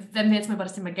wenn wir jetzt mal über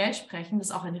das Thema Geld sprechen, das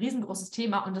ist auch ein riesengroßes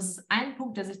Thema und das ist ein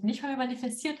Punkt, der sich nicht von mir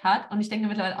manifestiert hat und ich denke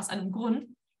mittlerweile aus einem Grund,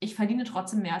 ich verdiene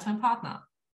trotzdem mehr als mein Partner.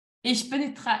 Ich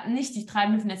bin nicht die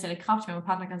treibende finanzielle Kraft, ich meine, mein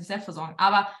Partner kann sich selbst versorgen,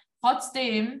 aber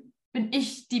trotzdem bin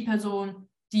ich die Person,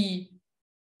 die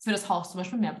für das Haus zum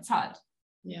Beispiel mehr bezahlt.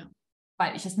 Ja.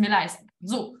 Weil ich es mir leisten kann.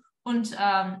 So, und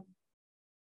das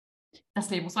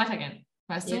Leben muss weitergehen,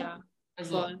 weißt du? Ja,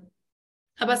 Also, voll.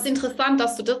 Aber es ist interessant,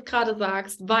 dass du das gerade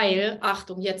sagst, weil,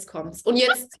 Achtung, jetzt kommt's. Und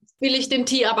jetzt will ich den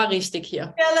Tee aber richtig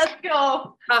hier. ja, let's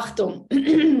go. Achtung.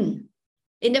 In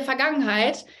der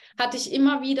Vergangenheit hatte ich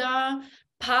immer wieder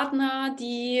Partner,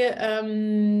 die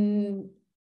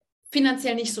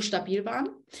finanziell nicht so stabil waren.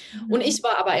 Und ich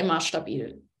war aber immer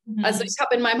stabil. Also ich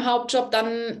habe in meinem Hauptjob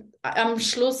dann am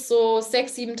Schluss so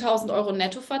 6.000, 7.000 Euro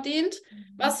netto verdient,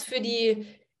 was für die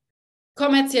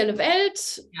kommerzielle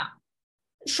Welt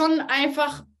schon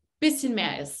einfach ein bisschen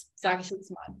mehr ist, sage ich jetzt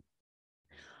mal.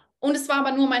 Und es war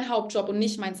aber nur mein Hauptjob und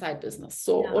nicht mein Side-Business.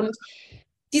 So. Ja. Und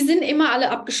die sind immer alle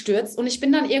abgestürzt. Und ich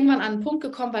bin dann irgendwann an einen Punkt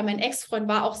gekommen, weil mein Ex-Freund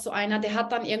war auch so einer, der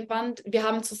hat dann irgendwann, wir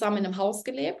haben zusammen in einem Haus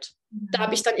gelebt. Da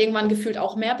habe ich dann irgendwann gefühlt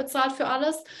auch mehr bezahlt für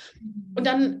alles. Und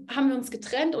dann haben wir uns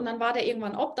getrennt und dann war der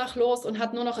irgendwann obdachlos und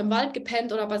hat nur noch im Wald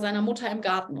gepennt oder bei seiner Mutter im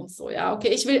Garten und so. Ja, okay,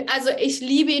 ich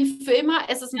liebe ihn für immer.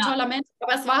 Es ist ein toller Mensch,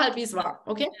 aber es war halt, wie es war.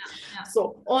 Okay? Ja.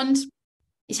 So. Und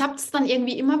ich habe das dann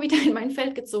irgendwie immer wieder in mein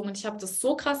Feld gezogen und ich habe das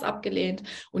so krass abgelehnt.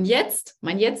 Und jetzt,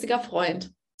 mein jetziger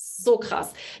Freund, so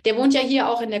krass. Der wohnt ja hier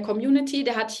auch in der Community.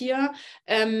 Der hat hier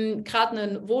gerade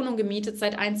eine Wohnung gemietet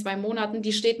seit 1, 2 Monaten.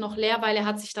 Die steht noch leer, weil er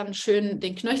hat sich dann schön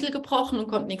den Knöchel gebrochen und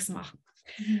konnte nichts machen.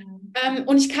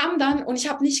 Und ich kam dann und ich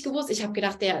habe nicht gewusst, ich habe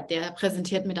gedacht, der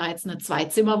präsentiert mir da jetzt eine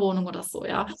 2-Zimmer-Wohnung oder so,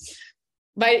 ja.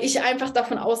 Weil ich einfach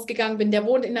davon ausgegangen bin, der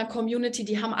wohnt in der Community,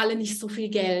 die haben alle nicht so viel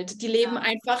Geld. Die leben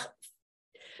einfach,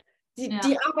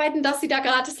 die arbeiten, dass sie da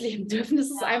gratis leben dürfen.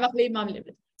 Das ist einfach Leben am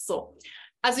Limit. So.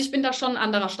 Also ich bin da schon ein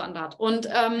anderer Standard. Und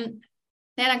dann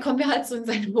kommen wir halt so in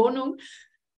seine Wohnung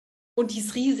und die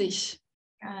ist riesig.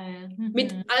 Geil.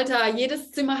 Mit, Alter,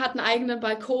 jedes Zimmer hat einen eigenen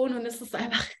Balkon und es ist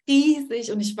einfach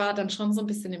riesig. Und ich war dann schon so ein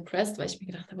bisschen impressed, weil ich mir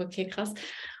gedacht habe, okay, krass.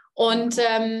 Und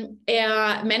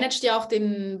er managt ja auch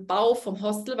den Bau vom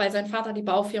Hostel, weil sein Vater die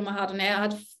Baufirma hat und er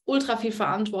hat ultra viel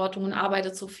Verantwortung und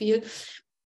arbeitet so viel.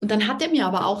 Und dann hat er mir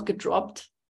aber auch gedroppt,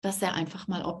 dass er einfach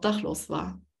mal obdachlos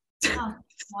war. Ah.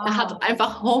 Wow. Er hat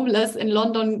einfach homeless in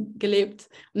London gelebt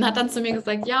und hat dann zu mir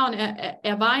gesagt, ja, und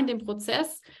er war in dem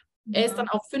Prozess, er ist dann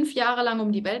auch 5 Jahre lang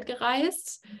um die Welt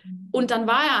gereist und dann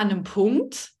war er an einem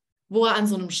Punkt, wo er an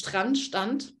so einem Strand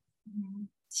stand,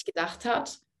 sich gedacht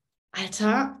hat,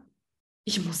 Alter,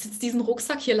 ich muss jetzt diesen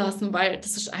Rucksack hier lassen, weil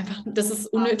das ist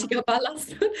unnötiger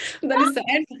Ballast. Und dann ist er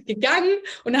einfach gegangen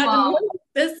und hatte nur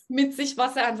das mit sich,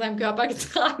 was er an seinem Körper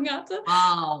getragen hatte.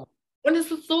 Wow. Und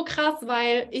es ist so krass,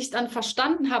 weil ich dann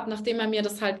verstanden habe, nachdem er mir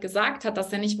das halt gesagt hat,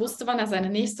 dass er nicht wusste, wann er seine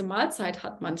nächste Mahlzeit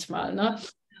hat manchmal, ne?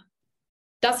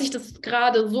 Dass ich das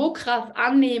gerade so krass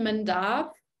annehmen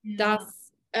darf,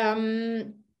 dass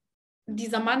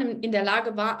dieser Mann in der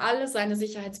Lage war, alle seine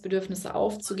Sicherheitsbedürfnisse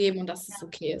aufzugeben und dass es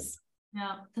okay ist.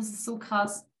 Ja, das ist so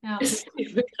krass. Ja. Das ist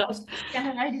krass.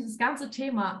 Generell dieses ganze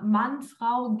Thema Mann,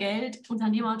 Frau, Geld,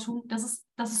 Unternehmertum, das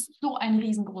ist so ein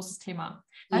riesengroßes Thema.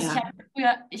 Weißt,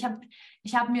 ich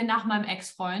habe mir nach meinem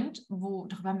Ex-Freund,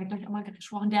 darüber haben wir, glaube ich, auch mal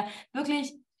gesprochen, der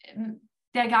wirklich,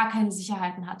 der gar keine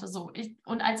Sicherheiten hatte.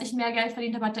 Und als ich mehr Geld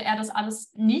verdient habe, hatte er das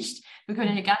alles nicht. Wir können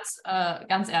ja hier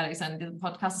ganz ehrlich sein in diesem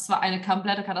Podcast. Es war eine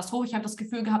komplette Katastrophe. Ich habe das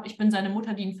Gefühl gehabt, ich bin seine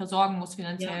Mutter, die ihn versorgen muss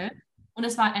finanziell. Ja. Und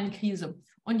es war eine Krise.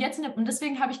 Und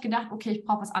deswegen habe ich gedacht, okay, ich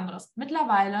brauche was anderes.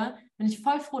 Mittlerweile bin ich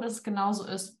voll froh, dass es genauso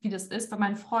ist, wie das ist, weil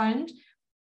mein Freund,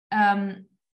 er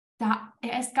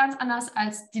ist ganz anders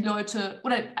als die Leute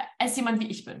oder als jemand, wie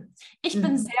ich bin. Ich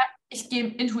gehe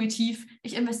intuitiv,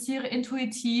 ich investiere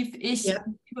intuitiv, ich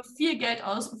gebe viel Geld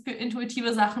aus für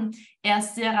intuitive Sachen. Er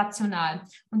ist sehr rational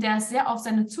und er ist sehr auf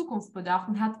seine Zukunft bedacht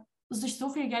und hat sich so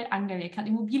viel Geld angelegt, hat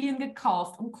Immobilien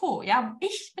gekauft und Co. Ja,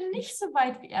 ich bin nicht so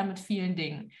weit wie er mit vielen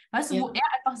Dingen. Weißt du, wo er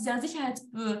einfach sehr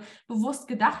sicherheitsbewusst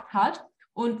gedacht hat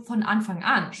und von Anfang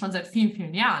an, schon seit vielen,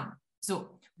 vielen Jahren.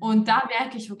 So. Und da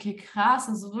merke ich, okay, krass,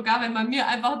 also sogar wenn bei mir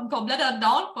einfach ein kompletter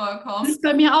Downfall kommt. Das ist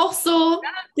bei mir auch so.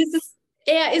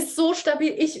 Er ist so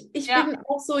stabil. Ich bin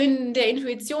auch so in der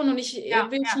Intuition und ich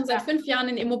will schon seit 5 Jahren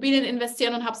in Immobilien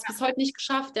investieren und habe es bis heute nicht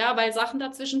geschafft, weil Sachen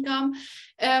dazwischen kamen.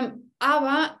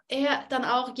 Aber er dann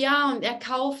auch, und er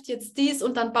kauft jetzt dies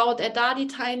und dann baut er da die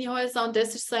Tiny Häuser und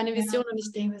das ist seine Vision und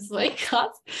ich denke mir so, ey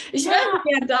krass, ich wäre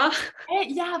gern da.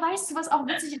 Weißt du, was auch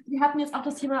witzig ist? Wir hatten jetzt auch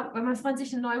das Thema, weil mein Freund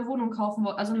sich eine neue Wohnung kaufen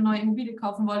wollte, also eine neue Immobilie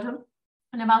kaufen wollte.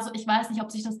 Und er war so, ich weiß nicht, ob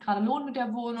sich das gerade lohnt mit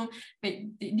der Wohnung,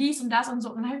 dies und das und so.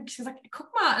 Und dann habe ich gesagt, guck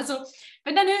mal, also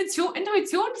wenn deine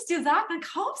Intuition es dir sagt, dann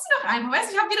kauf sie doch einfach. Weißt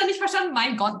du, ich habe wieder nicht verstanden,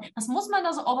 mein Gott, was muss man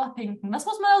da so overthinken? Was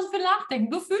muss man da so viel nachdenken?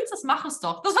 Du fühlst es, mach es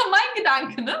doch. Das war mein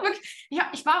Gedanke, ne? Wirklich. Wir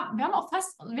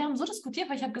haben so diskutiert,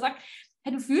 weil ich habe gesagt,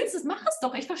 hey, du fühlst es, mach es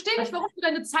doch. Ich verstehe nicht, warum du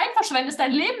deine Zeit verschwendest,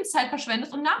 deine Lebenszeit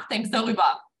verschwendest und nachdenkst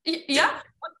darüber. Und ich habe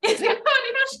nicht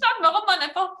verstanden, warum man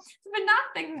einfach so viel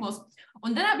nachdenken muss.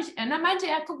 Und dann meinte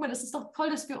er, guck mal, das ist doch toll,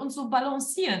 dass wir uns so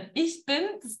balancieren. Ich bin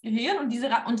das Gehirn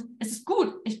und es ist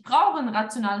gut. Ich brauche ein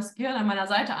rationales Gehirn an meiner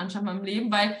Seite anstatt meinem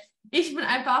Leben, weil ich bin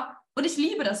einfach, und ich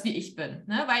liebe das, wie ich bin,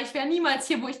 ne? Weil ich wäre niemals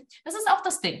hier, das ist auch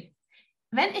das Ding.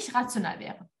 Wenn ich rational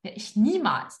wäre ich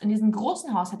niemals in diesem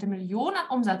großen Haus, hätte Millionen an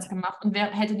Umsatz gemacht und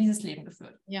hätte dieses Leben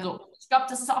geführt. Ja. So, ich glaube,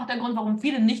 das ist auch der Grund, warum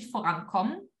viele nicht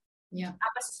vorankommen. Ja.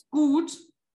 Aber es ist gut,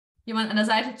 jemanden an der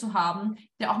Seite zu haben,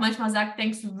 der auch manchmal sagt,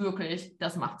 denkst du wirklich,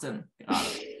 das macht Sinn gerade.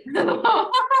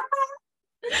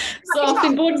 So auf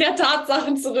den Boden der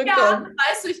Tatsachen zurückkommen. Ja,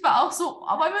 weißt du, ich war auch so,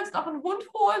 wollen wir uns noch einen Hund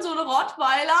holen, so einen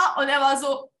Rottweiler? Und er war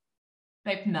so,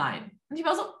 Babe, nein. Und ich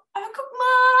war so, aber guck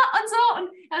mal und so.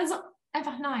 Und er so,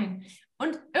 einfach nein.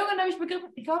 Und irgendwann habe ich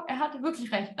begriffen, ich glaube, er hatte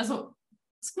wirklich recht. Also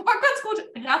es war ganz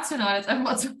gut, rational jetzt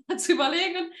einfach mal zu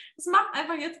überlegen. Und es macht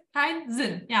einfach jetzt keinen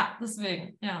Sinn. Ja,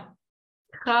 deswegen, ja.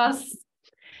 Krass.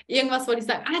 Irgendwas wollte ich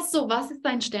sagen. Ach so, was ist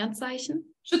dein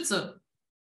Sternzeichen? Schütze.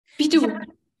 Wie du?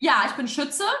 Ich bin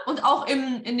Schütze und auch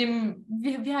in dem,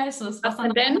 wie heißt es?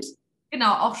 Aszendent?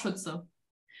 Genau, auch Schütze.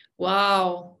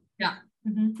 Wow. Ja.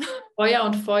 Feuer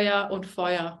und Feuer und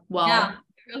Feuer. Wow. Ja,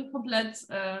 komplett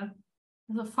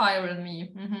so fire in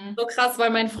me. So krass, weil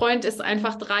mein Freund ist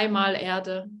einfach 3-mal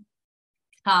Erde.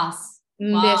 Krass.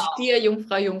 Wow. Der Stier,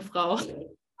 Jungfrau.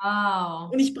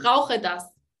 Wow. Und ich brauche das.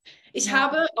 Ich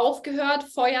habe aufgehört,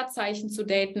 Feuerzeichen zu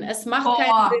daten. Es macht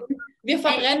keinen Sinn. Wir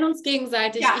verbrennen uns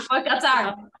gegenseitig. Ja, ich wollte gerade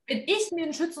sagen, wenn ich mir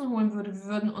einen Schützen holen würde, wir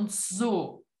würden uns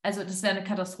so, also das wäre eine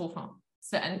Katastrophe.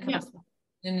 Das wäre eine Katastrophe.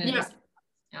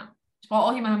 Ja. Ich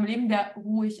brauche auch jemanden im Leben, der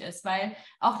ruhig ist, weil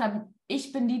auch dann,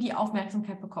 ich bin die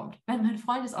Aufmerksamkeit bekommt. Wenn mein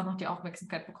Freund jetzt auch noch die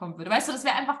Aufmerksamkeit bekommen würde. Weißt du, das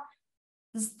wäre einfach,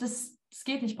 das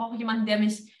geht nicht. Ich brauche jemanden,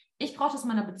 ich brauche das in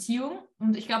meiner Beziehung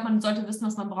und ich glaube, man sollte wissen,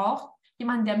 was man braucht.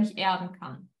 Jemanden, der mich erden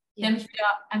kann. Ja. Der mich wieder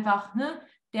einfach,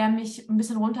 der mich ein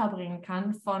bisschen runterbringen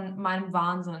kann von meinem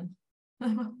Wahnsinn.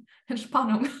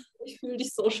 Entspannung. Ich fühle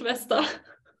dich so, Schwester.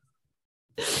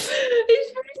 Ich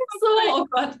fühle dich so. Oh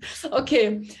Gott.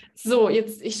 Okay. So,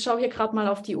 jetzt, ich schaue hier gerade mal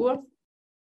auf die Uhr.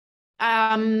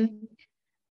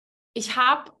 Ich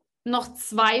habe noch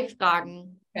 2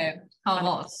 Fragen. Okay, hau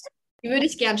raus. Die würde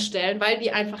ich gern stellen, weil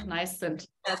die einfach nice sind.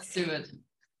 Let's do it.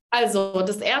 Also,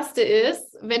 das erste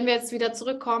ist, wenn wir jetzt wieder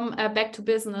zurückkommen, back to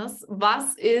business,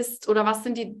 was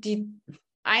sind die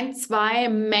 1, 2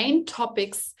 Main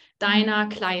Topics deiner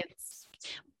Clients?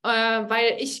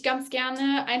 weil ich ganz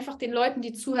gerne einfach den Leuten,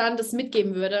 die zuhören, das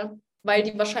mitgeben würde, weil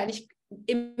die wahrscheinlich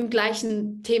im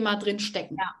gleichen Thema drin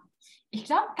stecken. Ja. Ich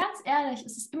glaube, ganz ehrlich,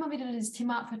 es ist immer wieder dieses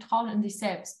Thema Vertrauen in sich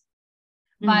selbst.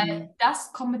 Weil Mhm.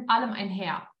 das kommt mit allem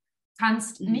einher. Du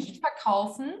kannst nicht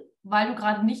verkaufen, weil du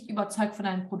gerade nicht überzeugt von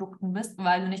deinen Produkten bist,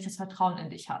 weil du nicht das Vertrauen in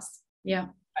dich hast.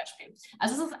 Ja. Beispiel.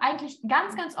 Also es ist eigentlich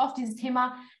ganz, ganz oft dieses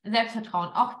Thema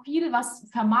Selbstvertrauen. Auch viel, was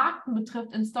Vermarkten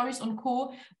betrifft in Stories und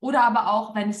Co. Oder aber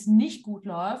auch, wenn es nicht gut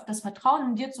läuft, das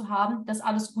Vertrauen in dir zu haben, dass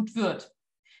alles gut wird.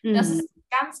 Das ist ein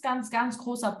ganz, ganz, ganz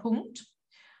großer Punkt.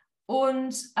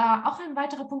 Und auch ein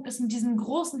weiterer Punkt ist, mit diesen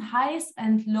großen Highs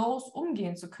and Lows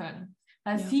umgehen zu können.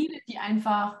 Weil viele, die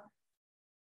einfach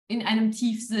in einem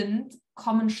Tief sind,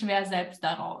 kommen schwer selbst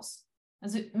daraus.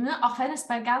 Also, auch wenn es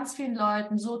bei ganz vielen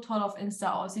Leuten so toll auf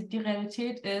Insta aussieht, die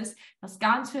Realität ist, dass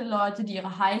ganz viele Leute, die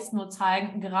ihre Highs nur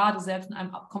zeigen, gerade selbst in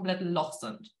einem kompletten Loch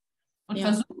sind. Und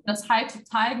versuchen, das High zu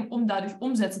zeigen, um dadurch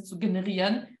Umsätze zu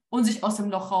generieren und sich aus dem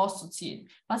Loch rauszuziehen.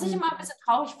 Was ich immer ein bisschen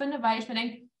traurig finde, weil ich mir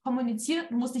denke, kommuniziere,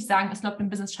 du musst nicht sagen, es läuft im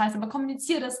Business scheiße, aber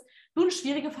kommuniziere, dass du eine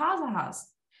schwierige Phase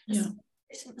hast.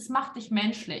 Es macht dich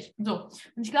menschlich. So.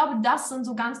 Und ich glaube, das sind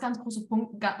so ganz, ganz große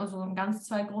Punkte, also ganz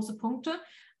zwei große Punkte.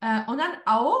 Und dann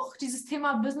auch dieses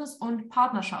Thema Business und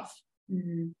Partnerschaft.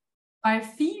 Weil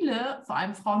viele, vor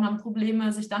allem Frauen, haben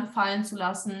Probleme, sich dann fallen zu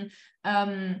lassen,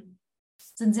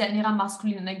 sind sehr in ihrer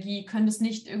maskulinen Energie, können das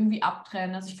nicht irgendwie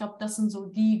abtrennen. Also ich glaube, das sind so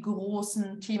die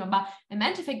großen Themen. Aber im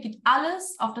Endeffekt geht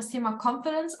alles auf das Thema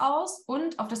Confidence aus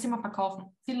und auf das Thema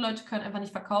Verkaufen. Viele Leute können einfach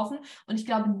nicht verkaufen. Und ich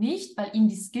glaube nicht, weil ihnen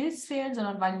die Skills fehlen,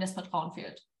 sondern weil ihnen das Vertrauen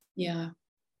fehlt. Ja,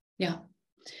 ja.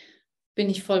 Bin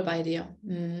ich voll bei dir.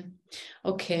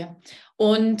 Okay.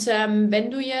 Und wenn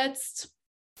du jetzt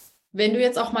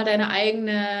auch mal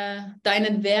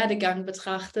deinen Werdegang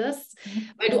betrachtest,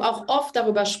 weil du auch oft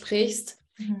darüber sprichst,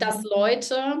 dass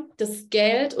Leute das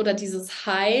Geld oder dieses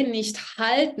High nicht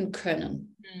halten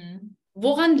können.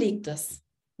 Woran liegt das?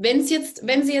 Wenn sie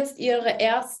jetzt ihre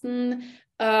ersten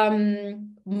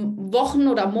Wochen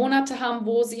oder Monate haben,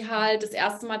 wo sie halt das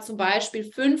erste Mal zum Beispiel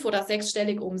 5- oder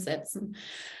 6-stellig umsetzen.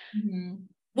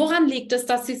 Woran liegt es,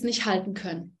 dass sie es nicht halten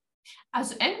können?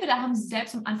 Also entweder haben sie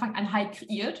selbst am Anfang ein High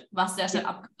kreiert, was sehr schnell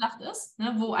abgeflacht ist,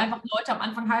 ne, wo einfach Leute am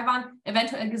Anfang high waren,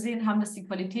 eventuell gesehen haben, dass die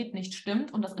Qualität nicht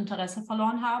stimmt und das Interesse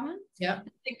verloren haben. Ja.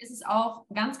 Deswegen ist es auch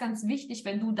ganz, ganz wichtig,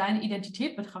 wenn du deine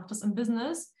Identität betrachtest im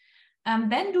Business,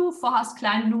 wenn du vorhast,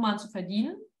 kleine Nummern zu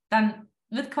verdienen, dann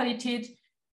wird Qualität,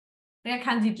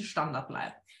 kann sie Standard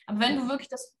bleiben. Aber wenn du wirklich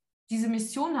diese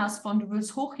Mission hast von, du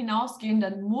willst hoch hinausgehen,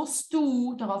 dann musst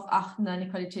du darauf achten, deine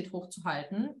Qualität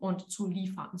hochzuhalten und zu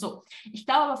liefern. So, ich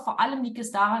glaube aber vor allem liegt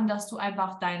es daran, dass du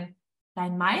einfach dein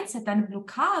Mindset, deine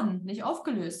Blockaden nicht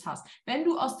aufgelöst hast. Wenn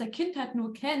du aus der Kindheit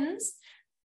nur kennst,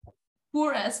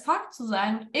 poor as fuck zu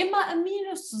sein und immer im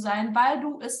Minus zu sein, weil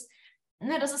du es,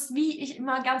 ne, das ist wie ich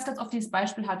immer ganz, ganz oft dieses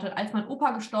Beispiel hatte. Als mein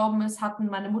Opa gestorben ist, hatten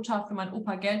meine Mutter für meinen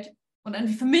Opa Geld und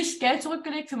irgendwie für mich Geld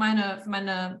zurückgelegt, für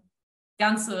meine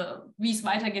ganze, wie es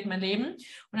weitergeht, mein Leben.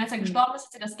 Und als er gestorben ist,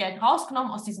 hat sie das Geld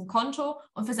rausgenommen aus diesem Konto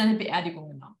und für seine Beerdigung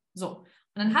genommen. So. Und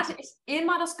dann hatte ich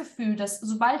immer das Gefühl, dass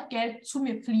sobald Geld zu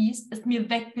mir fließt, es mir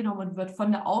weggenommen wird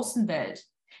von der Außenwelt.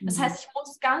 Das heißt, ich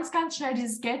muss ganz, ganz schnell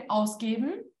dieses Geld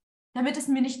ausgeben, damit es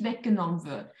mir nicht weggenommen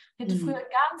wird. Ich hatte früher ein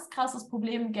ganz krasses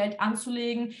Problem, Geld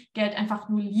anzulegen, Geld einfach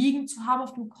nur liegen zu haben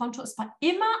auf dem Konto. Es war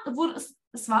immer,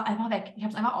 es war einfach weg. Ich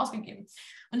habe es einfach ausgegeben.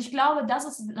 Und ich glaube, das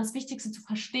ist das Wichtigste, zu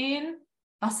verstehen,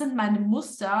 was sind meine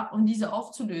Muster und diese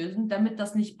aufzulösen, damit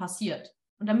das nicht passiert.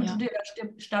 Und damit du dir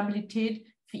Stabilität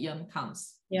kreieren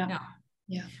kannst. Ja.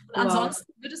 Und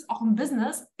ansonsten wird es auch im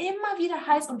Business immer wieder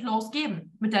Highs und Lows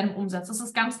geben mit deinem Umsatz. Das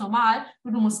ist ganz normal.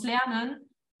 Nur du musst lernen,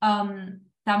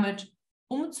 damit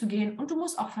umzugehen. Und du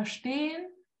musst auch verstehen,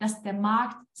 dass der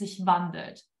Markt sich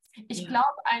wandelt. Ich glaube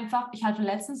einfach, ich hatte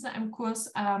letztens in einem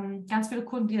Kurs ganz viele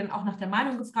Kunden, die dann auch nach der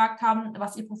Meinung gefragt haben,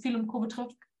 was ihr Profil und Co.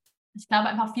 betrifft. Ich glaube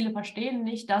einfach, viele verstehen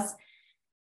nicht, dass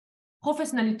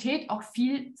Professionalität auch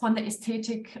viel von der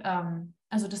Ästhetik,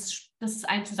 also das ist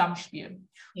ein Zusammenspiel.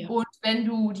 Ja. Und wenn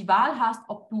du die Wahl hast,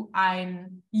 ob du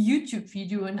ein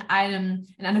YouTube-Video in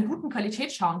einer guten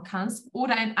Qualität schauen kannst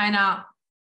oder in einer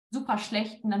super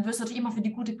schlechten, dann wirst du dich immer für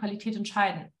die gute Qualität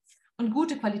entscheiden. Und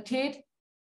gute Qualität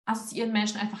assoziieren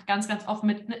Menschen einfach ganz, ganz oft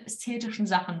mit ästhetischen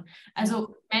Sachen.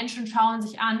 Also Menschen schauen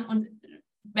sich an und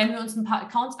wenn wir uns ein paar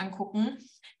Accounts angucken,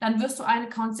 dann wirst du einen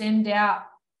Account sehen,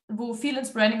 wo viel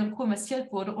ins Branding und Co.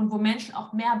 investiert wurde und wo Menschen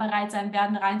auch mehr bereit sein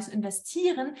werden, rein zu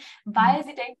investieren, weil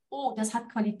sie denken, oh, das hat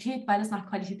Qualität, weil es nach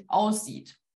Qualität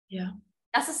aussieht. Ja.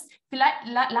 Das ist vielleicht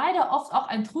leider oft auch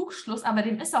ein Trugschluss, aber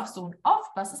dem ist auch so. Und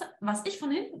oft, was ich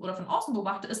von hinten oder von außen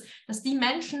beobachte, ist, dass die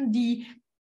Menschen, die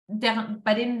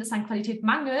bei denen es an Qualität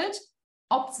mangelt,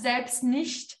 ob selbst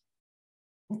nicht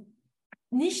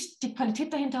die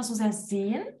Qualität dahinter so sehr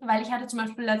sehen, weil ich hatte zum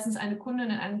Beispiel letztens eine Kundin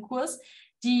in einem Kurs,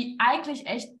 die eigentlich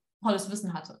echt tolles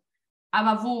Wissen hatte,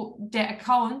 aber wo der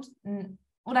Account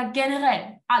oder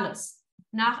generell alles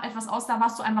nach etwas aussah,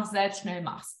 was du einfach selbst schnell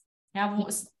machst, ja, wo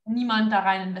es niemand da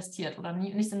rein investiert oder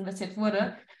nichts investiert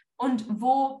wurde und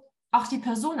wo auch die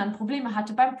Person dann Probleme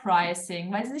hatte beim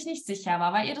Pricing, weil sie sich nicht sicher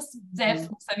war, weil ihr das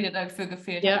Selbstbewusstsein wieder dafür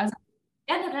gefehlt hat. Also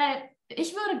generell,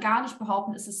 ich würde gar nicht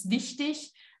behaupten, es ist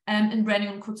wichtig, in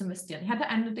Branding und Co. zu investieren. Ich hatte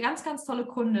eine ganz, ganz tolle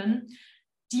Kundin,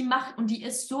 die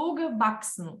ist so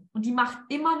gewachsen und die macht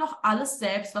immer noch alles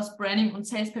selbst, was Branding und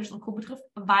Sales Pitches und Co. betrifft,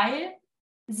 weil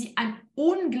sie ein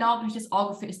unglaubliches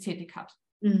Auge für Ästhetik hat.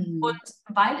 Und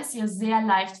weil es ihr sehr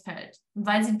leicht fällt. Und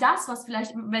weil sie das, was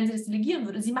vielleicht, wenn sie das delegieren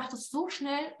würde, sie macht es so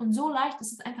schnell und so leicht,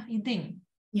 das ist einfach ihr Ding.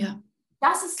 Ja.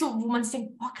 Das ist so, wo man sich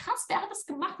denkt, boah krass, wer hat das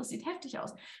gemacht? Das sieht heftig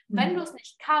aus. Wenn du es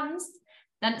nicht kannst,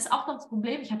 dann ist auch noch das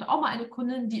Problem, ich hatte auch mal eine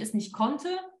Kundin, die es nicht konnte,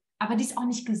 aber die es auch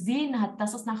nicht gesehen hat,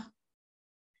 dass es nach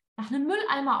einem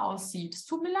Mülleimer aussieht. Es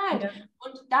tut mir leid. Ja.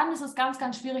 Und dann ist es ganz,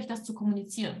 ganz schwierig, das zu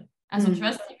kommunizieren. Also ich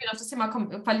weiß nicht, wie wir auf das Thema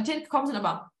Qualität gekommen sind,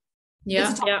 aber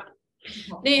ja.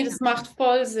 Nee, das macht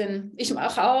voll Sinn. Ich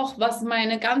mache auch, was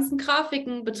meine ganzen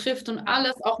Grafiken betrifft und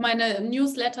alles, auch meine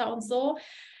Newsletter und so.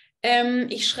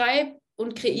 Ich schreibe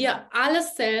und kreiere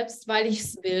alles selbst, weil ich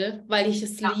es will, weil ich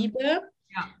es liebe.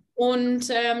 Ja. Und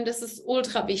das ist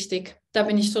ultra wichtig. Da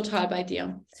bin ich total bei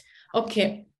dir.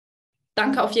 Okay,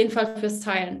 danke auf jeden Fall fürs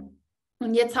Teilen.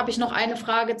 Und jetzt habe ich noch eine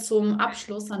Frage zum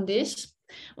Abschluss an dich.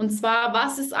 Und zwar,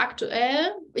 was ist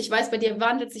aktuell, ich weiß, bei dir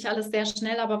wandelt sich alles sehr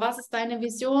schnell, aber was ist deine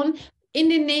Vision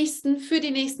für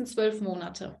die nächsten 12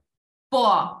 Monate?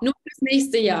 Boah. Nur fürs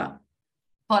nächste Jahr.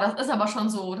 Boah, das ist aber schon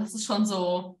so, das ist schon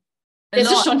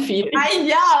viel. Ein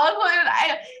Jahr.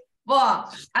 Boah,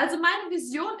 also meine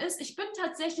Vision ist, ich bin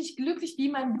tatsächlich glücklich, wie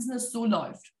mein Business so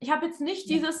läuft. Ich habe jetzt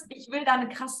nicht ich will da eine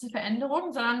krasse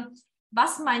Veränderung, sondern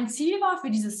was mein Ziel war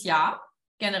für dieses Jahr,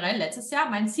 generell letztes Jahr,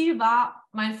 mein Ziel war,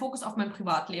 meinen Fokus auf mein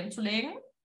Privatleben zu legen.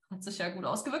 Hat sich ja gut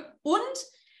ausgewirkt. Und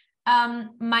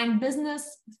mein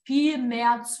Business viel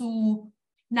mehr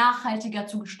nachhaltiger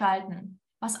zu gestalten.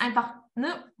 Was einfach,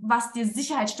 was dir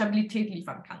Sicherheitsstabilität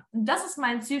liefern kann. Und das ist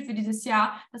mein Ziel für dieses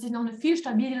Jahr, dass ich noch eine viel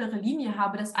stabilere Linie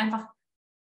habe, dass einfach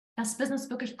das Business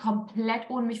wirklich komplett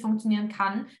ohne mich funktionieren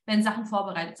kann, wenn Sachen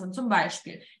vorbereitet sind. Zum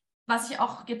Beispiel, was ich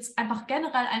auch jetzt einfach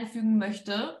generell einfügen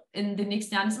möchte in den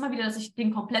nächsten Jahren, ist immer wieder, dass ich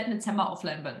den kompletten Dezember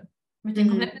offline bin. Ich möchte den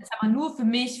kompletten Dezember nur für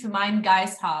mich, für meinen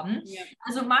Geist haben. Ja.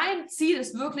 Also mein Ziel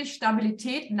ist wirklich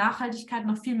Stabilität, Nachhaltigkeit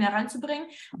noch viel mehr reinzubringen.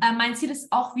 Mein Ziel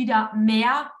ist auch wieder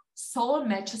mehr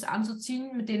Soul-Matches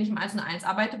anzuziehen, mit denen ich im 1&1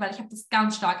 arbeite, weil ich habe das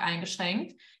ganz stark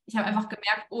eingeschränkt. Ich habe einfach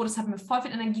gemerkt, das hat mir voll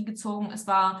viel Energie gezogen. Es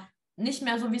war nicht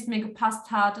mehr so, wie es mir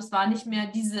gepasst hat. Es war nicht mehr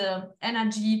diese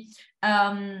Energy.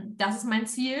 Das ist mein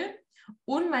Ziel.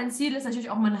 Und mein Ziel ist natürlich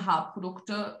auch, meine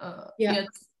Haarprodukte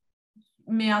jetzt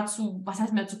mehr zu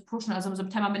pushen. Also im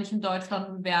September bin ich in Deutschland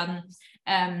und wir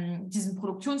werden diesen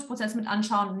Produktionsprozess mit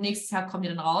anschauen. Nächstes Jahr kommen die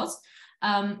dann raus.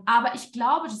 Aber ich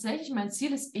glaube tatsächlich, mein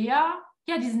Ziel ist eher,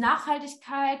 diese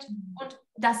Nachhaltigkeit und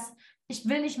ich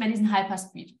will nicht mehr diesen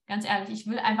Hyperspeed, ganz ehrlich. Ich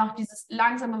will einfach dieses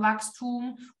langsame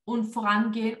Wachstum und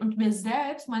vorangehen und mir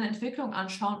selbst meine Entwicklung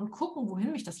anschauen und gucken,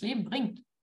 wohin mich das Leben bringt.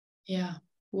 Ja,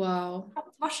 wow.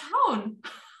 Mal schauen.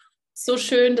 So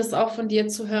schön, das auch von dir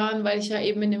zu hören, weil ich ja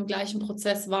eben in dem gleichen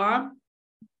Prozess war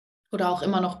oder auch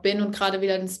immer noch bin und gerade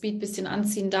wieder den Speed ein bisschen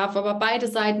anziehen darf. Aber beide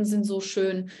Seiten sind so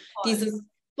schön. Voll. Dieses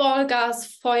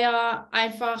Vollgas, Feuer,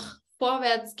 einfach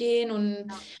vorwärts gehen und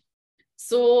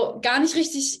so gar nicht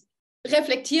richtig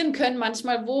reflektieren können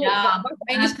manchmal, was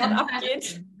eigentlich gerade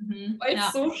abgeht, weil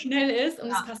es so schnell ist und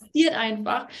es passiert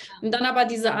einfach. Und dann aber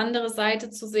diese andere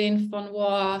Seite zu sehen von,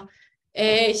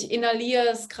 ich inhaliere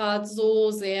es gerade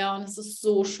so sehr und es ist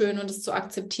so schön und es zu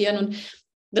akzeptieren. Und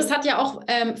das hat ja auch,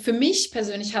 für mich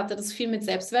persönlich hatte das viel mit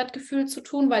Selbstwertgefühl zu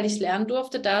tun, weil ich lernen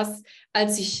durfte, dass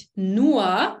als ich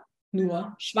nur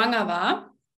schwanger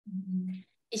war,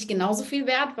 ich genauso viel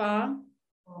wert war,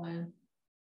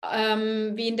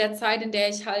 wie in der Zeit, in der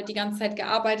ich halt die ganze Zeit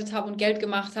gearbeitet habe und Geld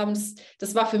gemacht habe. Und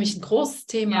das war für mich ein großes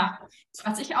Thema.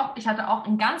 Ja. Ich hatte auch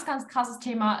ein ganz, ganz krasses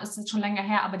Thema, ist jetzt schon länger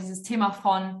her, aber dieses Thema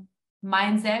von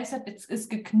mein Selbstwert ist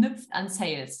geknüpft an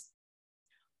Sales.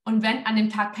 Und wenn an dem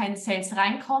Tag keine Sales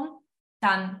reinkommen,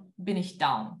 dann bin ich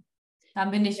down.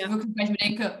 Dann bin ich wirklich, weil ich mir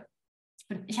denke,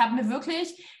 ich habe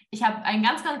einen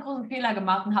ganz, ganz großen Fehler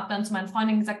gemacht und habe dann zu meinen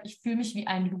Freundinnen gesagt, ich fühle mich wie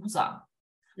ein Loser.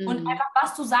 Und einfach,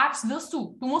 was du sagst, wirst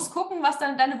du. Du musst gucken,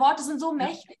 deine Worte sind so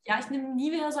mächtig. Ja, ich nehme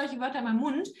nie wieder solche Wörter in meinen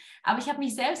Mund, aber ich habe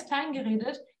mich selbst klein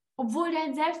geredet, obwohl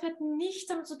dein Selbstwert nichts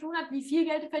damit zu tun hat, wie viel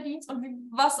Geld du verdienst und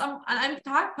was an einem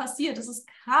Tag passiert. Das ist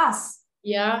krass.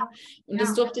 Ja, und Ja.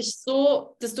 das durfte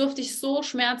ich so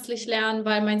schmerzlich lernen,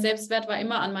 weil mein Selbstwert war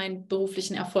immer an meinen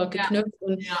beruflichen Erfolg geknüpft.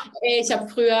 Und ey, ich habe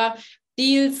früher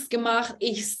Deals gemacht.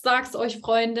 Ich sag's euch,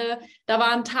 Freunde, da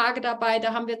waren Tage dabei,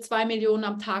 da haben wir 2 Millionen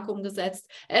am Tag umgesetzt.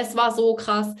 Es war so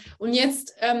krass. Und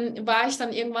jetzt war ich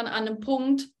dann irgendwann an einem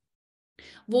Punkt,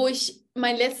 wo ich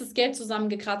mein letztes Geld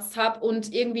zusammengekratzt habe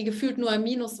und irgendwie gefühlt nur im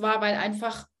Minus war, weil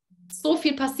einfach so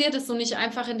viel passiert ist und ich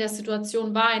einfach in der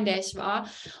Situation war, in der ich war.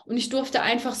 Und ich durfte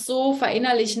einfach so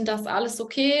verinnerlichen, dass alles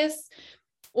okay ist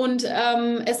und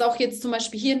es auch jetzt zum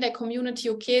Beispiel hier in der Community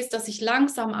okay ist, dass ich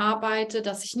langsam arbeite,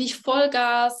 dass ich nicht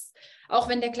Vollgas, auch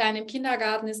wenn der Kleine im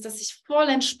Kindergarten ist, dass ich voll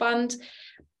entspannt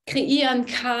kreieren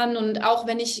kann und auch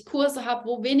wenn ich Kurse habe,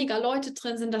 wo weniger Leute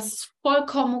drin sind, dass es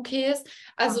vollkommen okay ist.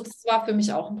 Also das war für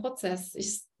mich auch ein Prozess.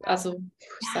 Ich sag's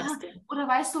dir. Oder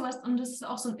weißt du was, und das ist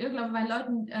auch so ein Irrglaube bei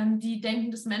Leuten, die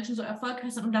denken, dass Menschen so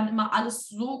erfolgreich sind und dann immer alles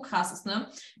so krass ist. Ne?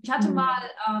 Ich hatte mal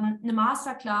eine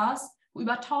Masterclass, wo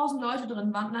über 1000 Leute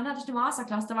drin waren und dann hatte ich eine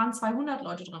Masterclass, da waren 200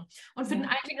 Leute drin. Und für den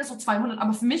einen klingt das so 200,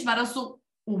 aber für mich war das so,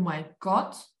 oh mein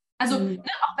Gott. Also, ne,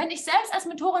 auch wenn ich selbst als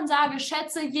Mentorin sage,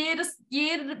 schätze jede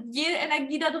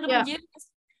Energie da drin,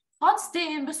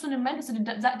 trotzdem bist du in dem Moment, dass du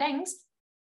dir denkst,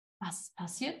 was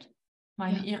passiert?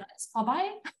 Meine Ehre ist vorbei.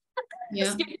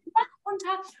 Es geht den Bach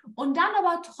runter. Und dann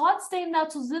aber trotzdem da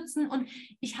zu sitzen. Und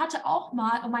ich hatte auch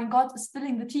mal, oh mein Gott, ist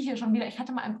Spilling the Tea hier schon wieder. Ich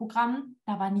hatte mal ein Programm,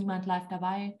 da war niemand live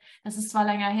dabei. Das ist zwar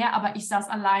länger her, aber ich saß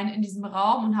allein in diesem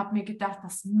Raum und habe mir gedacht,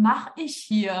 was mache ich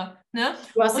hier? Ne?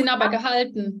 Du hast ihn aber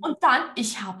gehalten. Und dann,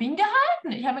 ich habe ihn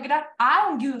gehalten. Ich habe mir gedacht, I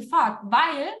don't give a fuck,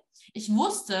 weil ich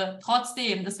wusste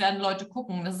trotzdem, das werden Leute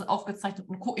gucken, das ist aufgezeichnet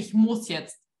und ich muss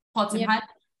jetzt trotzdem halten.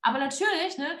 Aber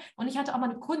natürlich, ne, und ich hatte auch mal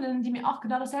eine Kundin, die mir auch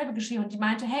genau dasselbe geschrieben und die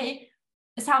meinte, hey,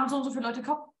 es haben so und so viele Leute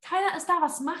gekauft, keiner ist da,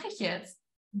 was mache ich jetzt?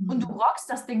 Und du rockst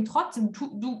das Ding trotzdem,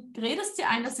 du redest dir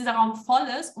ein, dass dieser Raum voll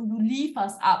ist und du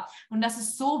lieferst ab. Und das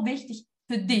ist so wichtig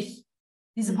für dich,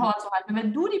 diese Power zu halten.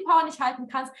 Wenn du die Power nicht halten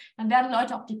kannst, dann werden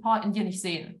Leute auch die Power in dir nicht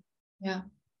sehen. Ja,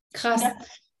 krass.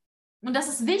 Und das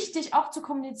ist wichtig, auch zu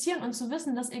kommunizieren und zu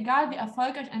wissen, dass egal wie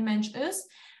erfolgreich ein Mensch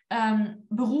ist,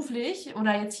 beruflich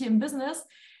oder jetzt hier im Business,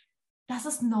 dass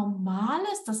es normal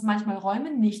ist, dass manchmal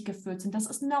Räume nicht gefüllt sind. Dass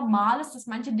es normal ist, dass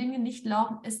manche Dinge nicht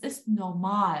laufen. Es ist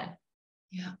normal.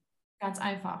 Ja. Ganz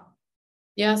einfach.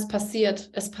 Ja, es passiert.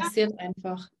 Es passiert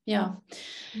einfach. Ja.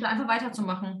 Und einfach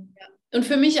weiterzumachen. Ja. Und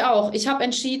für mich auch. Ich habe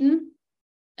entschieden,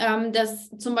 dass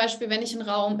zum Beispiel, wenn ich einen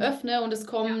Raum öffne und es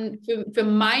kommen für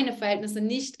meine Verhältnisse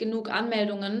nicht genug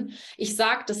Anmeldungen, ich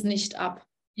sage das nicht ab.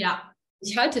 Ja.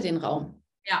 Ich halte den Raum.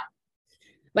 Ja.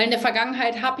 Weil in der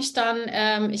Vergangenheit habe ich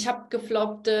dann, ich habe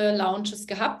gefloppte Launches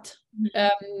gehabt,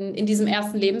 in diesem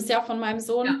ersten Lebensjahr von meinem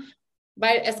Sohn,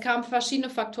 weil es kamen verschiedene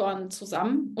Faktoren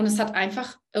zusammen und es hat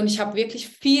einfach, und ich habe wirklich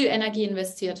viel Energie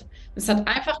investiert. Es hat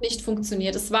einfach nicht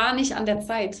funktioniert. Es war nicht an der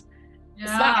Zeit. Ja.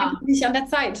 Es war einfach nicht an der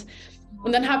Zeit.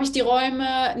 Und dann habe ich die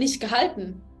Räume nicht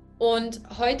gehalten. Und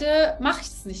heute mache ich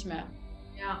es nicht mehr.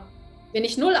 Ja. Wenn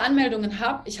ich 0 Anmeldungen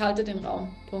habe, ich halte den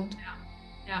Raum. Punkt.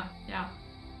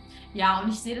 Ja, und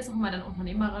ich sehe das auch immer dann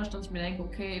unternehmerisch, dass ich mir denke,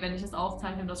 okay, wenn ich das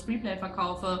aufzeichne und das Replay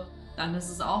verkaufe, dann ist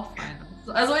es auch fein.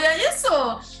 Also ja, ist so.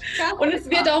 Ja, und es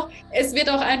wird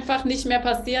auch einfach nicht mehr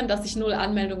passieren, dass ich 0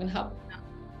 Anmeldungen habe.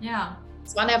 Ja.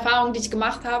 Es war eine Erfahrung, die ich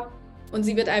gemacht habe und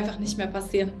sie wird einfach nicht mehr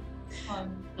passieren. Voll.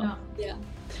 Ja.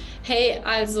 Hey,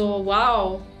 also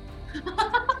wow.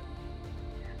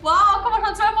 Wow, guck mal,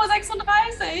 schon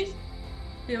 12:36 Uhr.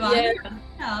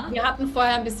 Wir hatten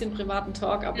vorher ein bisschen privaten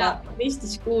Talk, aber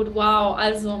richtig gut. Wow,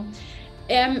 also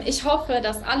ich hoffe,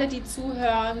 dass alle, die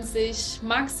zuhören, sich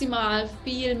maximal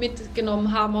viel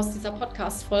mitgenommen haben aus dieser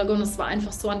Podcast-Folge und es war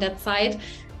einfach so an der Zeit,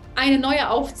 eine neue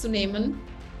aufzunehmen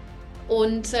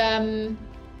und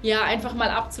einfach mal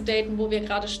abzudaten, wo wir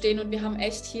gerade stehen und wir haben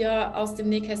echt hier aus dem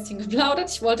Nähkästchen geplaudert.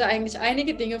 Ich wollte eigentlich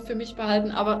einige Dinge für mich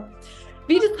behalten, aber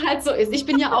wie das halt so ist. Ich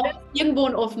bin ja auch irgendwo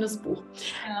ein offenes Buch.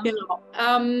 Ja. Genau.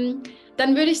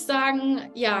 Dann würde ich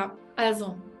sagen,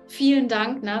 also vielen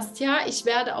Dank, Nastya. Ich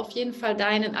werde auf jeden Fall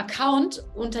deinen Account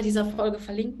unter dieser Folge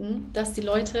verlinken, dass die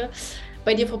Leute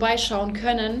bei dir vorbeischauen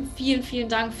können. Vielen, vielen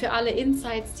Dank für alle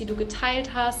Insights, die du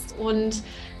geteilt hast. Und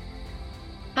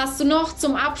hast du noch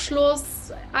zum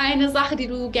Abschluss eine Sache, die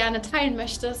du gerne teilen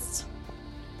möchtest?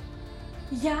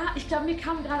 Ja, ich glaube, mir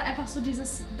kam gerade einfach so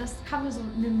das kam mir so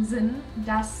in den Sinn,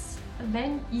 dass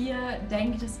wenn ihr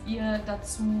denkt, dass ihr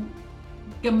dazu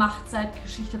gemacht seid,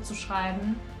 Geschichte zu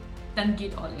schreiben, dann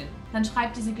geht all in. Dann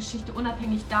schreibt diese Geschichte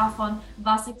unabhängig davon,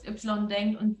 was XY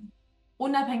denkt und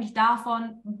unabhängig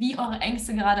davon, wie eure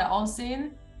Ängste gerade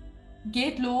aussehen.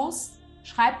 geht los,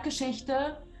 schreibt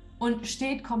Geschichte und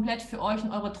steht komplett für euch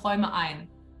und eure Träume ein.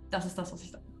 Das ist das, was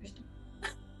ich sagen möchte.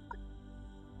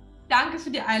 Danke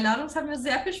für die Einladung. Es hat mir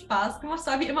sehr viel Spaß gemacht. Es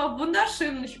war wie immer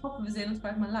wunderschön und ich hoffe, wir sehen uns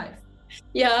bald mal live.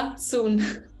 Ja, soon.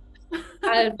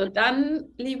 Also dann,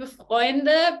 liebe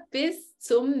Freunde, bis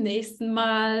zum nächsten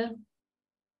Mal.